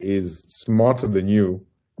is smarter than you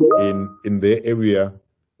in their area,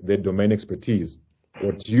 their domain expertise.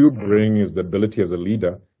 What you bring is the ability as a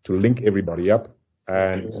leader to link everybody up,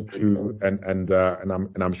 and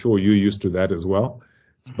I'm sure you're used to that as well.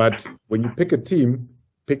 But when you pick a team,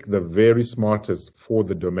 pick the very smartest for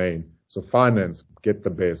the domain. So finance, get the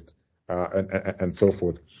best, and so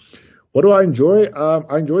forth. What do I enjoy?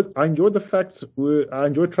 I enjoy the fact I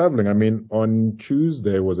enjoy traveling. I mean, on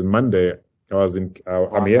Tuesday Monday.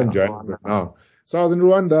 I'm here in Johannesburg now. So I was in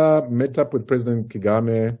Rwanda, met up with President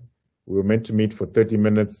Kagame. We were meant to meet for 30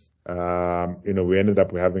 minutes. We ended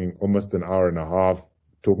up having almost an hour and a half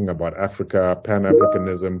talking about Africa,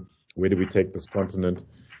 Pan-Africanism. Where do we take this continent?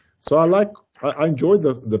 So I enjoy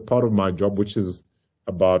the part of my job, which is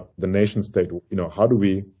about the nation state.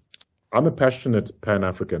 I'm a passionate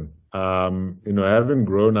Pan-African. Having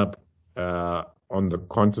grown up on the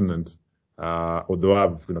continent, although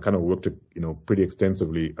I've kind of worked pretty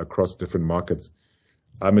extensively across different markets,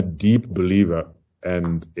 I'm a deep believer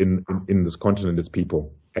and in this continent, its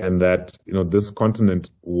people, and that this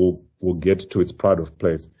continent will get to its pride of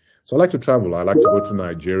place. So I like to travel. I like to go to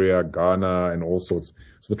Nigeria, Ghana, and all sorts.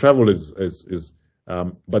 So the travel is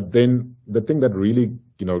but then the thing that really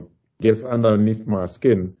gets underneath my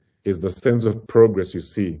skin is the sense of progress you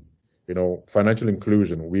see. Financial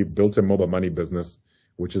inclusion. We built a mobile money business,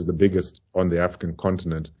 which is the biggest on the African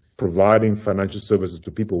continent, providing financial services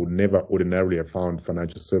to people who never ordinarily have found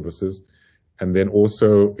financial services. And then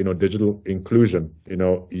also, digital inclusion.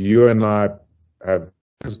 You and I have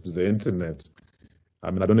access to the internet.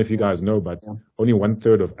 I mean, I don't know if you guys know, but only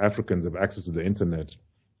 1/3 of Africans have access to the internet.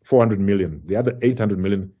 400 million. The other 800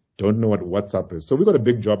 million don't know what WhatsApp is. So we've got a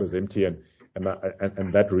big job as MTN,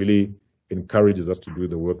 and that really encourages us to do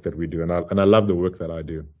the work that we do. And I love the work that I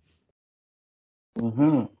do.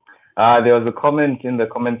 Mm-hmm. There was a comment in the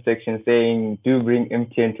comment section saying, do bring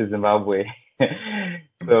MTN to Zimbabwe.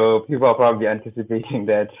 So people are probably anticipating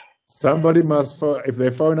that. Somebody must, if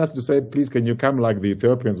they phone us to say, please, can you come like the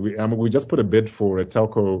Ethiopians? We just put a bid for a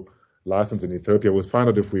telco license in Ethiopia. We'll find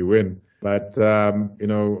out if we win. But,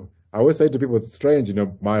 I always say to people, it's strange,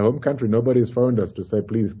 my home country, nobody's phoned us to say,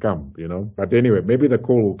 please come, But anyway, maybe the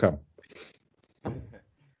call will come.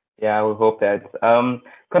 Yeah, we hope that.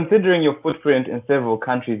 Considering your footprint in several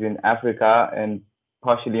countries in Africa and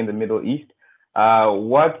partially in the Middle East,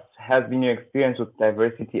 what has been your experience with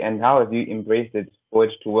diversity and how have you embraced it for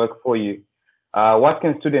it to work for you? What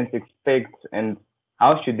can students expect and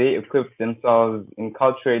how should they equip themselves in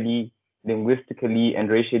culturally, linguistically, and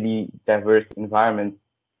racially diverse environments?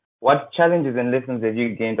 What challenges and lessons have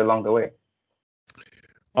you gained along the way?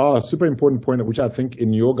 Super important point, which I think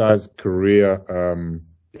in your guys' career,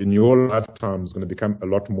 in your lifetime is going to become a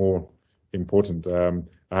lot more important.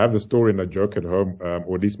 I have the story and a joke at home,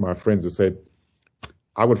 or at least my friends who said,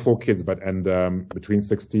 I got 4 kids, between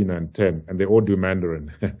 16 and 10, and they all do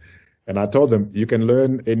Mandarin. And I told them, you can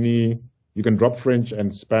drop French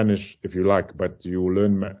and Spanish if you like, but you will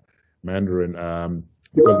learn Mandarin,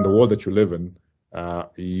 because in the world that you live in,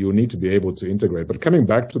 you need to be able to integrate. But coming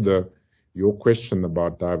back to your question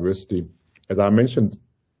about diversity, as I mentioned,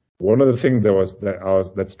 one of the things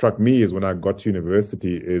that struck me is when I got to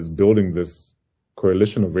university is building this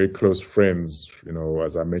coalition of very close friends,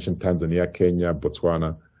 as I mentioned, Tanzania, Kenya,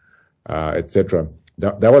 Botswana, etc.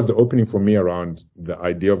 That was the opening for me around the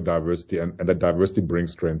idea of diversity, and that diversity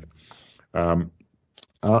brings strength. I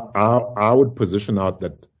would position out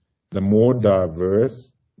that the more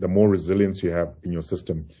diverse, the more resilience you have in your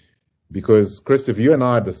system. Because, Chris, if you and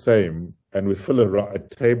I are the same and we fill a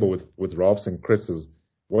table with Ralphs and Chris's,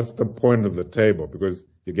 what's the point of the table? Because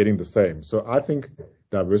you're getting the same. So I think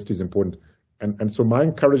diversity is important. And so my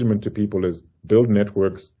encouragement to people is build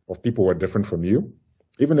networks of people who are different from you.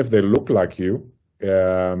 Even if they look like you,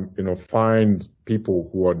 find people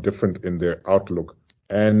who are different in their outlook,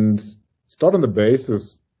 and start on the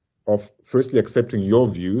basis of firstly accepting your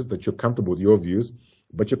views, that you're comfortable with your views,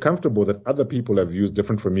 but you're comfortable that other people have views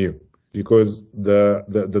different from you. Because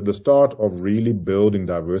the start of really building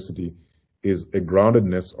diversity is a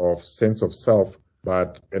groundedness of sense of self,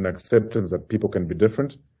 but an acceptance that people can be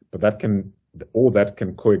different, but all that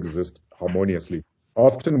can coexist harmoniously.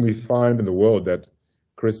 Often we find in the world that,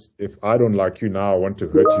 Chris, if I don't like you now, I want to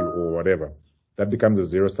hurt you or whatever. That becomes a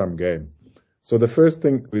zero-sum game. So the first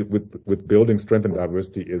thing with building strength and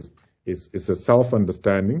diversity is a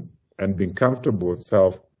self-understanding and being comfortable with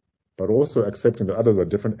self, but also accepting that others are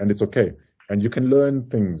different and it's okay. And you can learn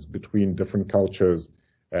things between different cultures.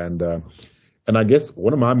 And I guess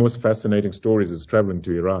one of my most fascinating stories is traveling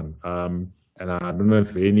to Iran. And I don't know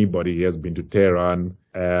if anybody here has been to Tehran.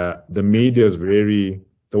 The media is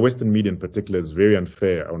the Western media in particular is very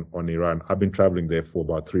unfair on Iran. I've been traveling there for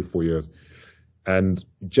about 3-4 years. And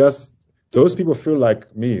just those people feel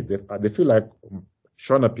like me. They feel like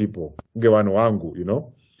Shona people, Ngewano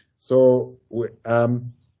wangu, So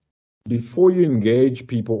before you engage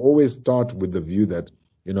people, always start with the view that,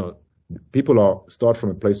 people start from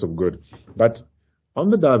a place of good. But on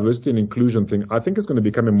the diversity and inclusion thing, I think it's going to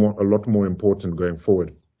become a lot more important going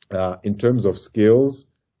forward, in terms of skills,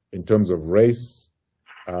 in terms of race,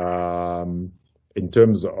 in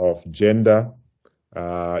terms of gender,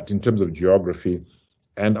 in terms of geography.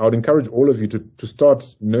 And I would encourage all of you to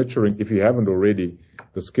start nurturing, if you haven't already,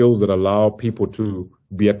 the skills that allow people to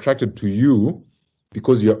be attracted to you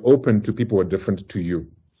because you're open to people who are different to you.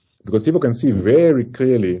 Because people can see very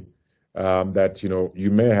clearly that,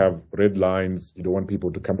 you may have red lines you don't want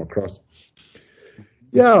people to come across.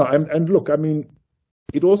 Yeah, and look,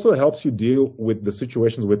 it also helps you deal with the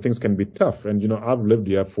situations where things can be tough. And, I've lived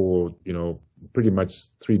here for, pretty much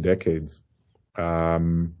 3 decades.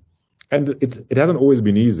 And it hasn't always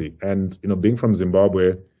been easy. And, being from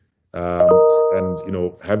Zimbabwe,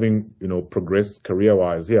 and, having, progressed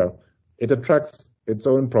career-wise here, it attracts its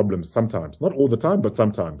own problems sometimes. Not all the time, but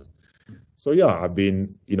sometimes. So yeah, I've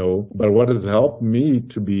been, but what has helped me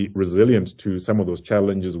to be resilient to some of those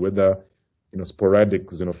challenges, whether, sporadic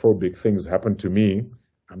xenophobic things happen to me.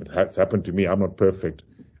 It has happened to me. I'm not perfect.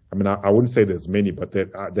 I wouldn't say there's many, but there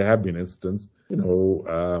have been instances.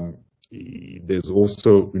 There's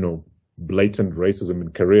also, blatant racism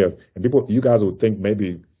in careers. And you guys would think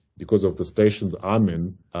maybe because of the stations I'm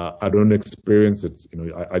in, I don't experience it.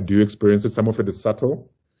 I do experience it. Some of it is subtle.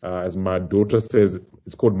 As my daughter says,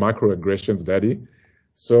 it's called microaggressions, Daddy.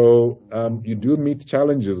 So you do meet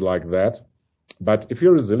challenges like that. But if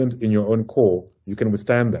you're resilient in your own core, you can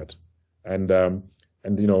withstand that. And I've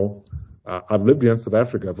lived here in South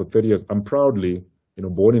Africa for 30 years. I'm proudly,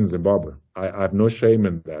 born in Zimbabwe. I have no shame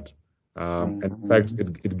in that. And in fact,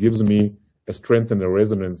 it gives me a strength and a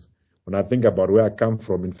resonance when I think about where I come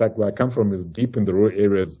from. In fact, where I come from is deep in the rural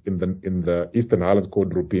areas in the Eastern Highlands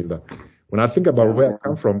called Rupinda. When I think about where I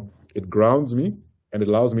come from, it grounds me and it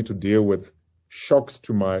allows me to deal with shocks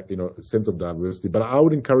to my, sense of diversity. But I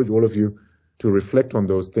would encourage all of you to reflect on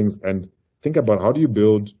those things and think about how do you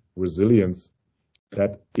build resilience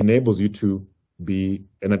that enables you to be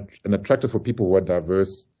an attractor for people who are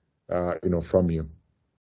diverse, from you.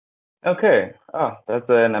 Okay. That's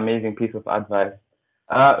an amazing piece of advice.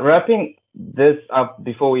 Wrapping this up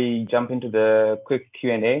before we jump into the quick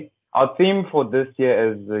Q&A, our theme for this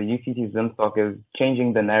year is the UCT ZimSoc is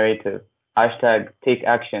changing the narrative. #Take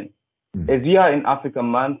action. As we are in Africa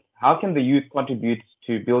Month, how can the youth contribute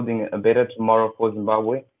to building a better tomorrow for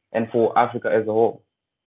Zimbabwe and for Africa as a whole?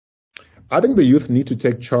 I think the youth need to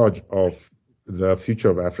take charge of the future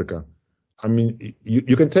of Africa. I mean,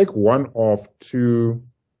 you can take one of two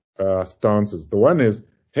stances. The one is,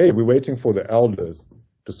 hey, we're waiting for the elders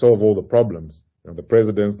to solve all the problems. The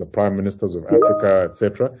presidents, the prime ministers of Africa,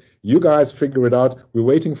 etc. You guys figure it out. We're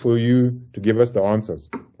waiting for you to give us the answers.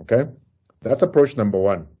 Okay? That's approach number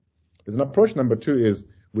one. There's an approach number two is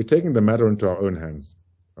we're taking the matter into our own hands.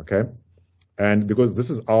 Okay? And because this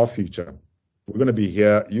is our future, we're going to be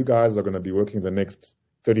here. You guys are going to be working the next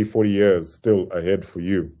 30, 40 years still ahead for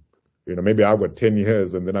you. Maybe I've got 10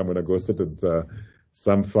 years and then I'm going to go sit at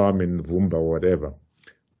some farm in Vumba or whatever.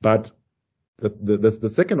 But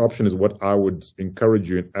the second option is what I would encourage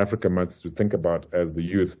you in Africa Month to think about as the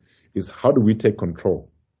youth is how do we take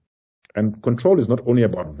control? And control is not only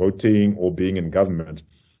about voting or being in government,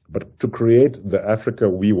 but to create the Africa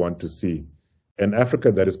we want to see, an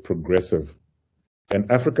Africa that is progressive, an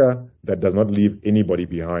Africa that does not leave anybody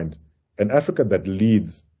behind, an Africa that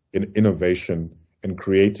leads in innovation and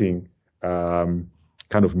creating kind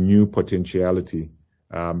of new potentiality.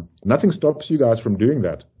 Nothing stops you guys from doing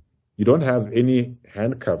that. You don't have any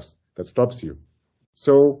handcuffs that stops you.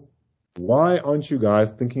 So why aren't you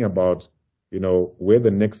guys thinking about, where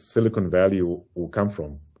the next Silicon Valley will come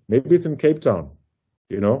from? Maybe it's in Cape Town,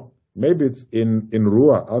 maybe it's in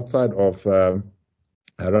Rua outside of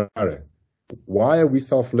Harare. Why are we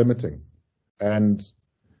self-limiting? And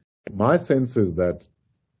my sense is that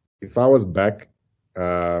if I was back,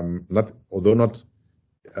 not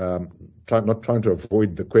trying to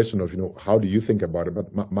avoid the question of, how do you think about it?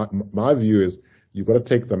 But my view is you've got to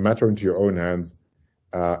take the matter into your own hands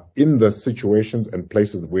in the situations and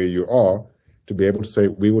places where you are to be able to say,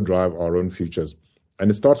 we will drive our own futures.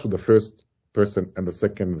 And it starts with the first person and the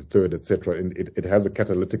second, the third, etc. And it has a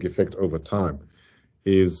catalytic effect over time.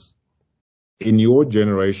 Is in your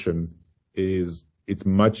generation, it's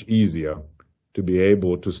much easier to be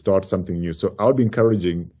able to start something new. So I'll be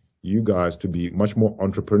encouraging you guys to be much more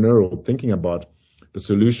entrepreneurial, thinking about the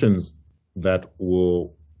solutions that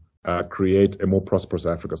will create a more prosperous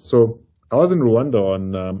Africa. So I was in Rwanda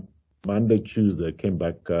on Monday, Tuesday, came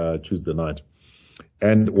back Tuesday night.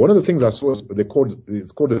 And one of the things I saw is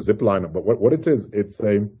it's called a zip line, but what it is, it's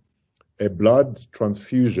a blood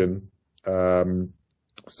transfusion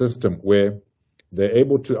system where they're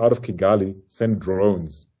able to, out of Kigali, send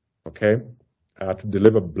drones, okay, to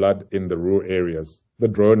deliver blood in the rural areas. The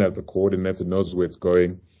drone has the coordinates, it knows where it's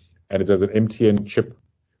going, and it has an MTN chip,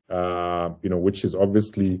 which is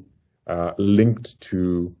obviously linked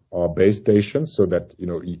to our base station so that,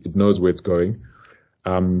 it knows where it's going.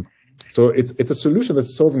 So it's a solution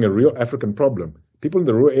that's solving a real African problem. People in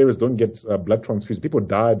the rural areas don't get blood transfusion. People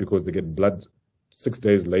die because they get blood 6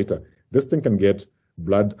 days later. This thing can get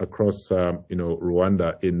blood across,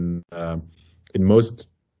 Rwanda in most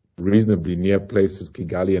reasonably near places,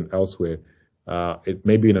 Kigali and elsewhere. It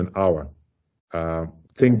may be in an hour.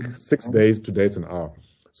 Think 6 days, 2 days, an hour.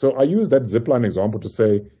 So I use that zipline example to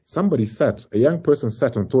say a young person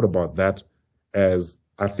sat and thought about that as,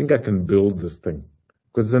 I think I can build this thing.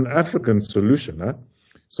 Because it's an African solution. Huh?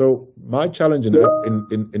 So my challenge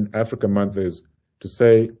in Africa Month is to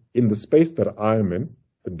say, in the space that I'm in,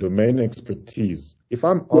 the domain expertise, if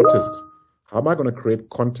I'm artist, how am I going to create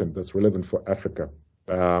content that's relevant for Africa?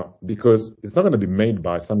 Because it's not going to be made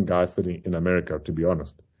by some guy sitting in America, to be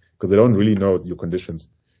honest, because they don't really know your conditions.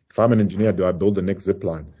 If I'm an engineer, do I build the next zip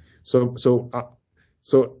line? So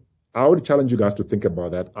I would challenge you guys to think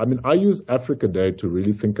about that. I mean, I use Africa Day to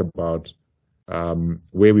really think about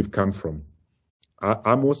where we've come from.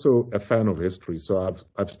 I'm also a fan of history, so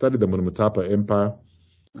I've studied the Mupita Empire.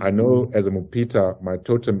 I know as a Mupita, my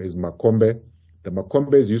totem is Makombe. The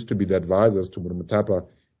Makombes used to be the advisors to Mupita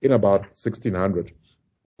in about 1600.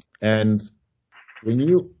 And when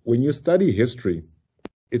you study history,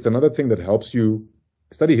 it's another thing that helps you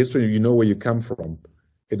study history. You know where you come from.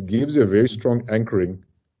 It gives you a very strong anchoring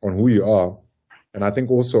on who you are, and I think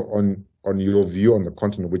also on your view on the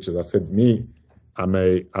continent. Which, as I said,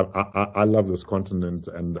 I love this continent,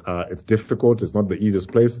 and it's difficult. It's not the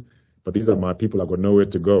easiest place, but these are my people. I've got nowhere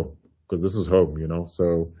to go because this is home.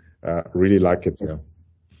 So really like it. Yeah.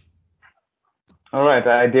 All right,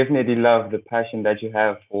 I definitely love the passion that you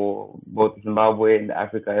have for both Zimbabwe and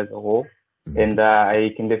Africa as a whole. And I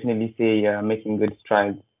can definitely say you're making good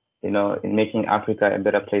strides, in making Africa a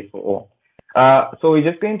better place for all. So we're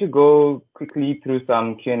just going to go quickly through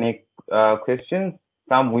some Q&A questions,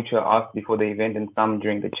 some which were asked before the event and some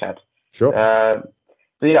during the chat. Sure.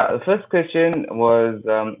 The first question was,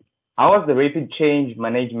 how was the rapid change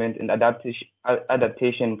management and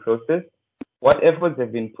adaptation process? What efforts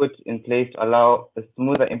have been put in place to allow a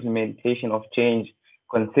smoother implementation of change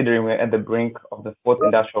considering we're at the brink of the fourth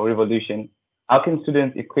industrial revolution? How can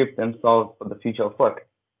students equip themselves for the future of work?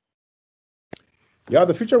 Yeah,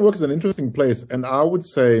 the future of work is an interesting place. And I would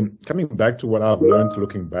say, coming back to what I've learned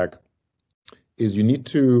looking back, is you need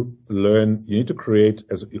to learn, you need to create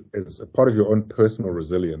as a part of your own personal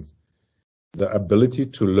resilience, the ability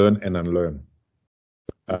to learn and unlearn.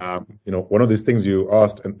 One of these things you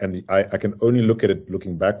asked, and I can only look at it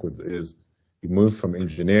looking backwards, is you moved from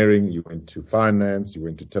engineering, you went to finance, you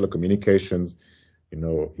went to telecommunications,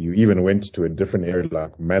 you even went to a different area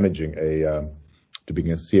like managing to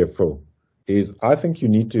being a CFO. I think you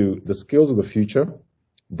need the skills of the future,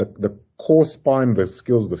 the core spine, the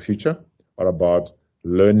skills of the future are about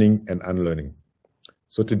learning and unlearning.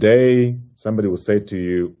 So today, somebody will say to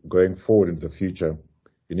you, going forward into the future,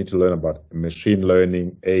 you need to learn about machine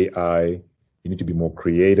learning, AI. You need to be more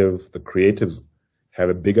creative. The creatives have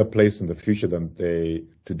a bigger place in the future than they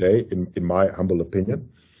today, in my humble opinion.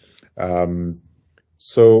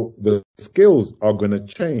 So the skills are going to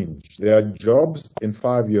change. There are jobs in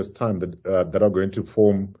 5 years' time that are going to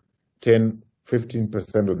form 10,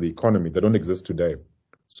 15% of the economy that don't exist today.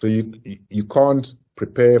 So you can't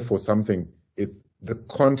prepare for something. It's the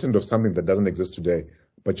content of something that doesn't exist today,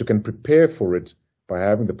 but you can prepare for it by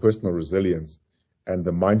having the personal resilience and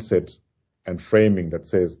the mindset and framing that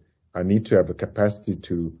says, I need to have the capacity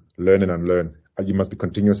to learn and unlearn. You must be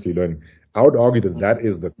continuously learning. I would argue that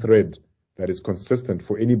is the thread that is consistent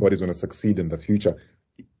for anybody who's going to succeed in the future,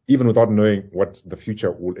 even without knowing what the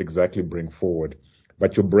future will exactly bring forward.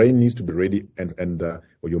 But your brain needs to be ready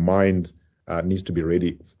or your mind needs to be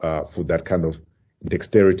ready for that kind of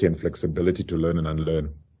dexterity and flexibility to learn and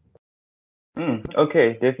unlearn.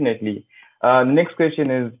 Okay, definitely. The next question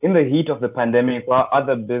is, in the heat of the pandemic, while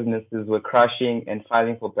other businesses were crashing and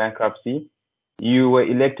filing for bankruptcy, you were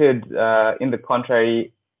elected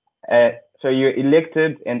you were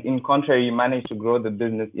elected, and in contrary, you managed to grow the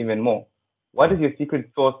business even more. What is your secret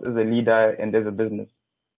sauce as a leader and as a business?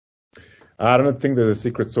 I don't think there's a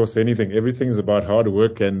secret sauce to anything. Everything is about hard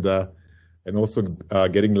work and also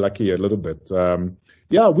getting lucky a little bit.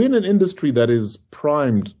 We're in an industry that is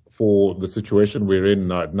primed for the situation we're in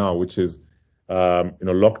right now, which is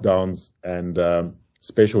lockdowns and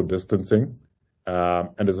spatial distancing.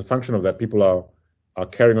 And as a function of that, people are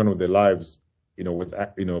carrying on with their lives,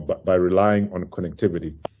 by relying on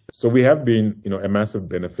connectivity. So we have been, a massive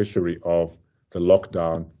beneficiary of the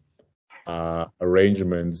lockdown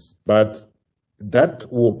arrangements, but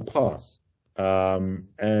that will pass.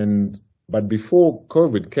 But before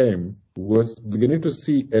COVID came, was beginning to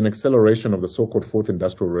see an acceleration of the so-called fourth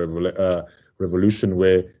industrial revolution,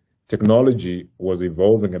 where technology was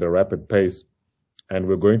evolving at a rapid pace, and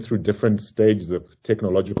we're going through different stages of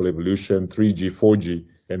technological evolution, 3G, 4G,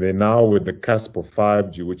 and then now with the cusp of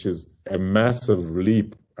 5G, which is a massive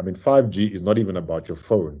leap. I mean, 5G is not even about your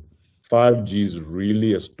phone. 5G is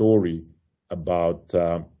really a story about,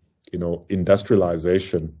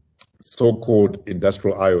 industrialization, so-called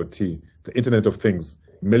industrial IoT, the Internet of Things,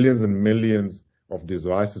 millions and millions of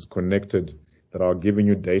devices connected that are giving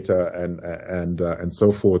you data and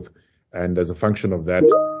so forth. And as a function of that,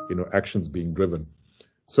 actions being driven.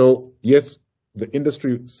 So yes, the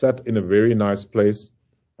industry sat in a very nice place.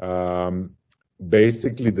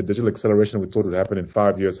 Basically, the digital acceleration we thought would happen in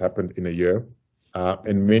 5 years happened in a year.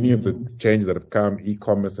 And many of the changes that have come,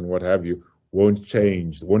 e-commerce and what have you, won't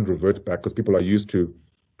change, won't revert back, because people are used to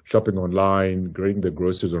shopping online, getting their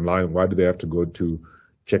groceries online. Why do they have to go to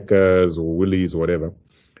Checkers or Woolies or whatever?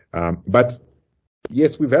 But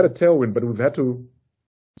yes, we've had a tailwind, but we've had to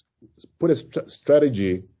put a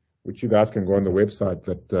strategy, which you guys can go on the website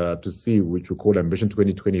to see, which we call Ambition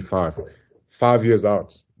 2025, 5 years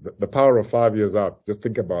out. The power of 5 years out, just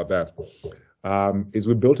think about that, is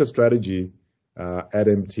we built a strategy at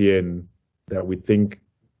MTN that we think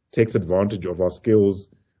takes advantage of our skills,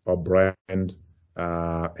 our brand,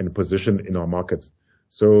 and position in our markets.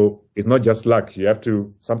 So it's not just luck. You have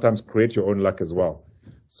to sometimes create your own luck as well.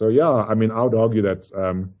 So I would argue that,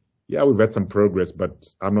 we've had some progress,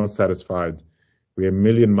 but I'm not satisfied. We're a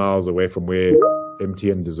million miles away from where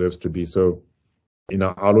MTN deserves to be. So,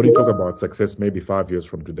 I'll only talk about success maybe 5 years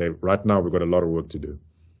from today. Right now, we've got a lot of work to do.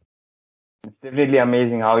 It's definitely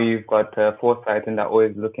amazing how you've got foresight and are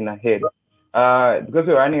always looking ahead. Because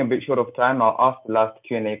we're running a bit short of time, I'll ask the last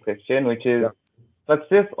Q&A question, which is,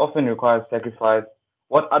 success often requires sacrifice.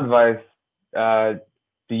 What advice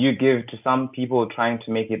do you give to some people trying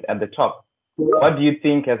to make it at the top? What do you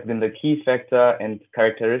think has been the key factor and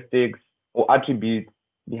characteristics or attributes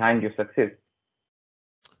behind your success?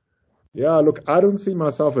 Yeah, look, I don't see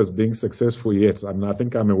myself as being successful yet. I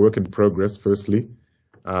think I'm a work in progress, firstly.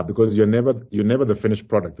 because you're never the finished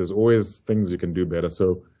product. There's always things you can do better.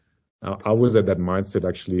 So I was at that mindset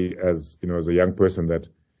actually as a young person, that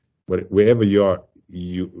wherever you are,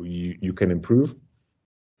 you can improve.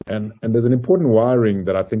 And there's an important wiring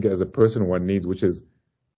that I think as a person one needs, which is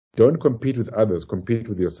don't compete with others, compete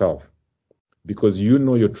with yourself, because you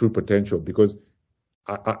know your true potential. Because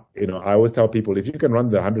I always tell people, if you can run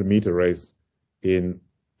the 100-meter race in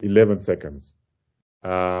 11 seconds,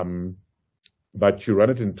 but you run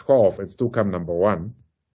it in 12 and still come number one,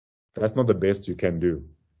 that's not the best you can do.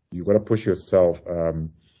 You got to push yourself.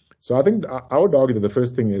 So I think I would argue that the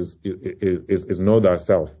first thing is know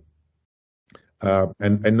thyself.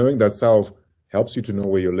 And knowing thyself helps you to know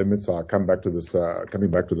where your limits are. Coming back to this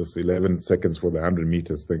 11 seconds for the 100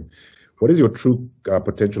 meters thing. What is your true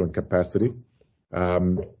potential and capacity?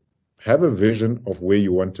 Have a vision of where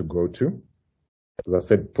you want to go to. As I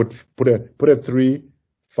said, put a 3,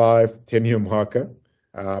 5, 10-year marker,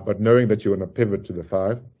 but knowing that you want to pivot to the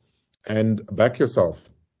 5, and back yourself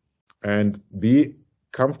and be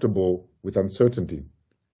comfortable with uncertainty.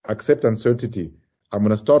 Accept uncertainty. I'm going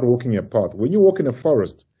to start walking a path. When you walk in a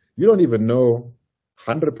forest, you don't even know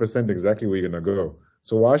 100% exactly where you're going to go.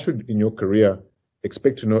 So why should, in your career,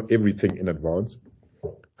 expect to know everything in advance?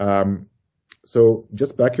 So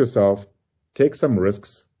just back yourself, take some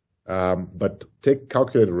risks, but take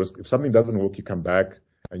calculated risk. If something doesn't work, you come back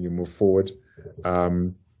and you move forward.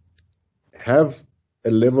 Have a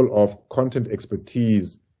level of content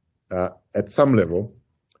expertise at some level,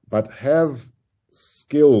 but have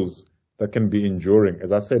skills that can be enduring.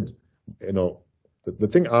 As I said, the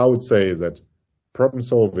thing I would say is that problem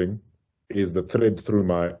solving is the thread through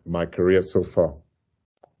my career so far.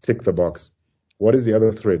 Tick the box. What is the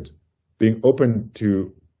other thread? Being open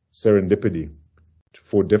to serendipity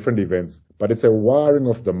for different events, but it's a wiring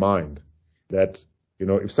of the mind that,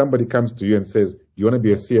 if somebody comes to you and says, you want to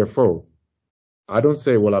be a CFO, I don't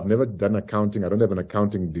say, well, I've never done accounting. I don't have an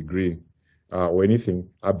accounting degree or anything.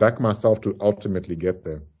 I back myself to ultimately get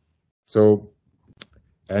there. So,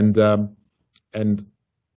 and I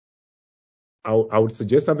would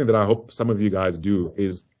suggest something that I hope some of you guys do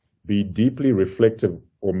is be deeply reflective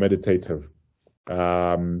or meditative,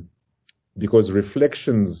 because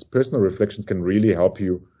personal reflections can really help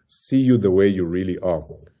you see you the way you really are,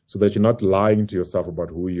 so that you're not lying to yourself about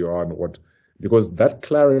who you are and what, because that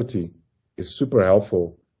clarity is super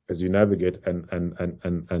helpful as you navigate and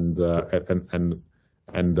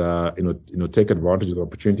take advantage of the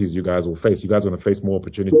opportunities you guys will face. You guys are going to face more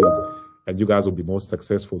opportunities, and you guys will be more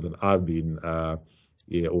successful than I've been,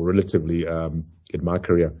 or relatively in my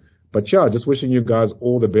career. But yeah, just wishing you guys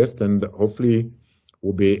all the best, and hopefully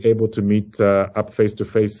we'll be able to meet up face to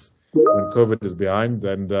face when COVID is behind,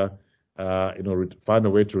 and find a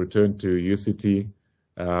way to return to UCT.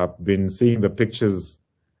 Been seeing the pictures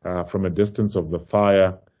from a distance of the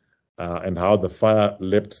fire. And how the fire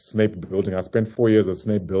leapt Snape Building. I spent 4 years at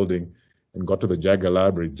Snape Building and got to the Jagger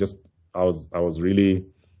Library. I was really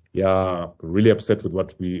upset with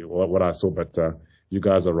what I saw. But you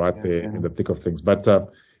guys are right there in the thick of things. But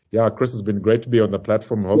Chris, it's been great to be on the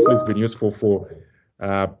platform. Hopefully, it's been useful for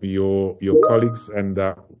your colleagues, and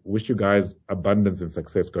wish you guys abundance and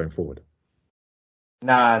success going forward.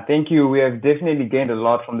 Thank you. We have definitely gained a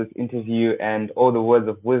lot from this interview and all the words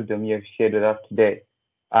of wisdom you have shared with us today.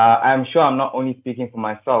 I'm sure I'm not only speaking for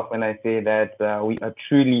myself when I say that we are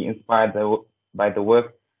truly inspired by the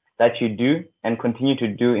work that you do and continue to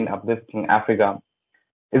do in uplifting Africa.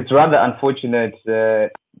 It's rather unfortunate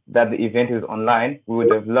that the event is online. We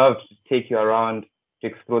would have loved to take you around to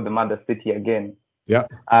explore the mother city again. Yeah.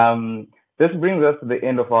 This brings us to the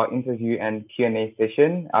end of our interview and Q&A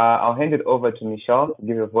session. I'll hand it over to Michelle to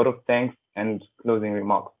give a vote of thanks and closing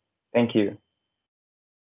remarks. Thank you.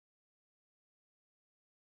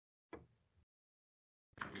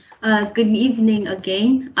 Good evening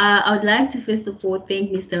again. I would like to first of all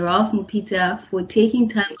thank Mr. Ralph Mupita for taking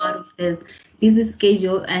time out of his busy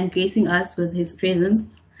schedule and gracing us with his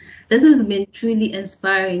presence. This has been truly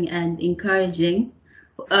inspiring and encouraging.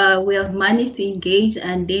 We have managed to engage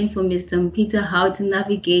and learn from Mr. Mupita how to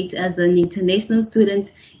navigate as an international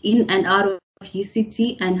student in and out of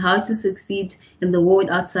UCT and how to succeed in the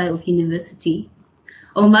world outside of university.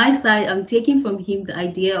 On my side, I'm taking from him the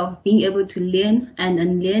idea of being able to learn and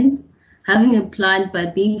unlearn, having a plan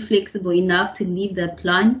but being flexible enough to leave that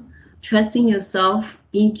plan, trusting yourself,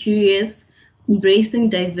 being curious, embracing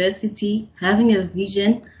diversity, having a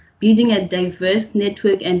vision, building a diverse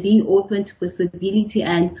network, and being open to possibility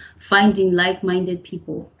and finding like-minded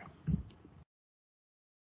people.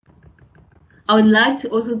 I would like to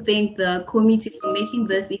also thank the committee for making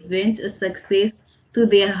this event a success through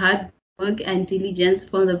their hard work and diligence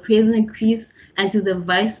from the President Chris and to the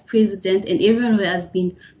Vice President and everyone who has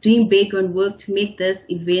been doing background work to make this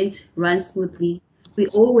event run smoothly. We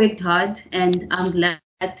all worked hard, and I'm glad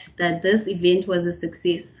that this event was a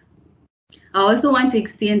success. I also want to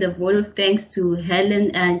extend a vote of thanks to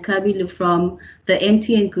Helen and Kabilu from the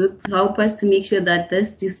MTN group to help us to make sure that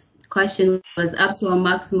this discussion was up to our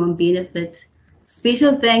maximum benefit.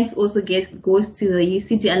 Special thanks also goes to the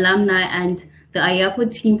UCT alumni and the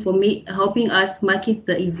IAPO team for helping us market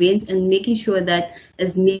the event and making sure that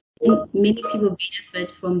as many people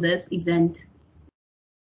benefit from this event.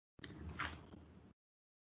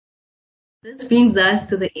 This brings us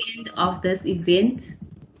to the end of this event,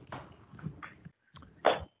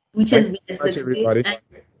 which has been a success, and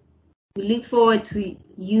we look forward to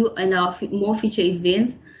you and our more future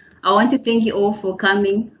events. I want to thank you all for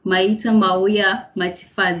coming. Maita Mauya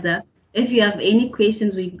Matifaza. If you have any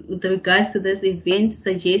questions with regards to this event,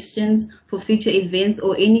 suggestions for future events,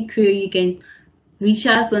 or any query, you can reach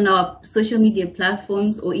us on our social media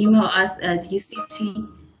platforms or email us at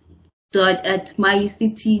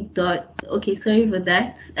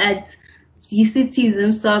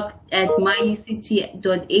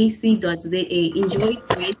Enjoy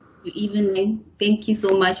the rest of your evening. Thank you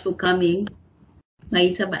so much for coming.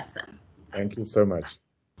 Maita Basa. Thank you so much.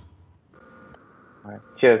 All right.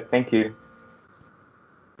 Cheers. Thank you.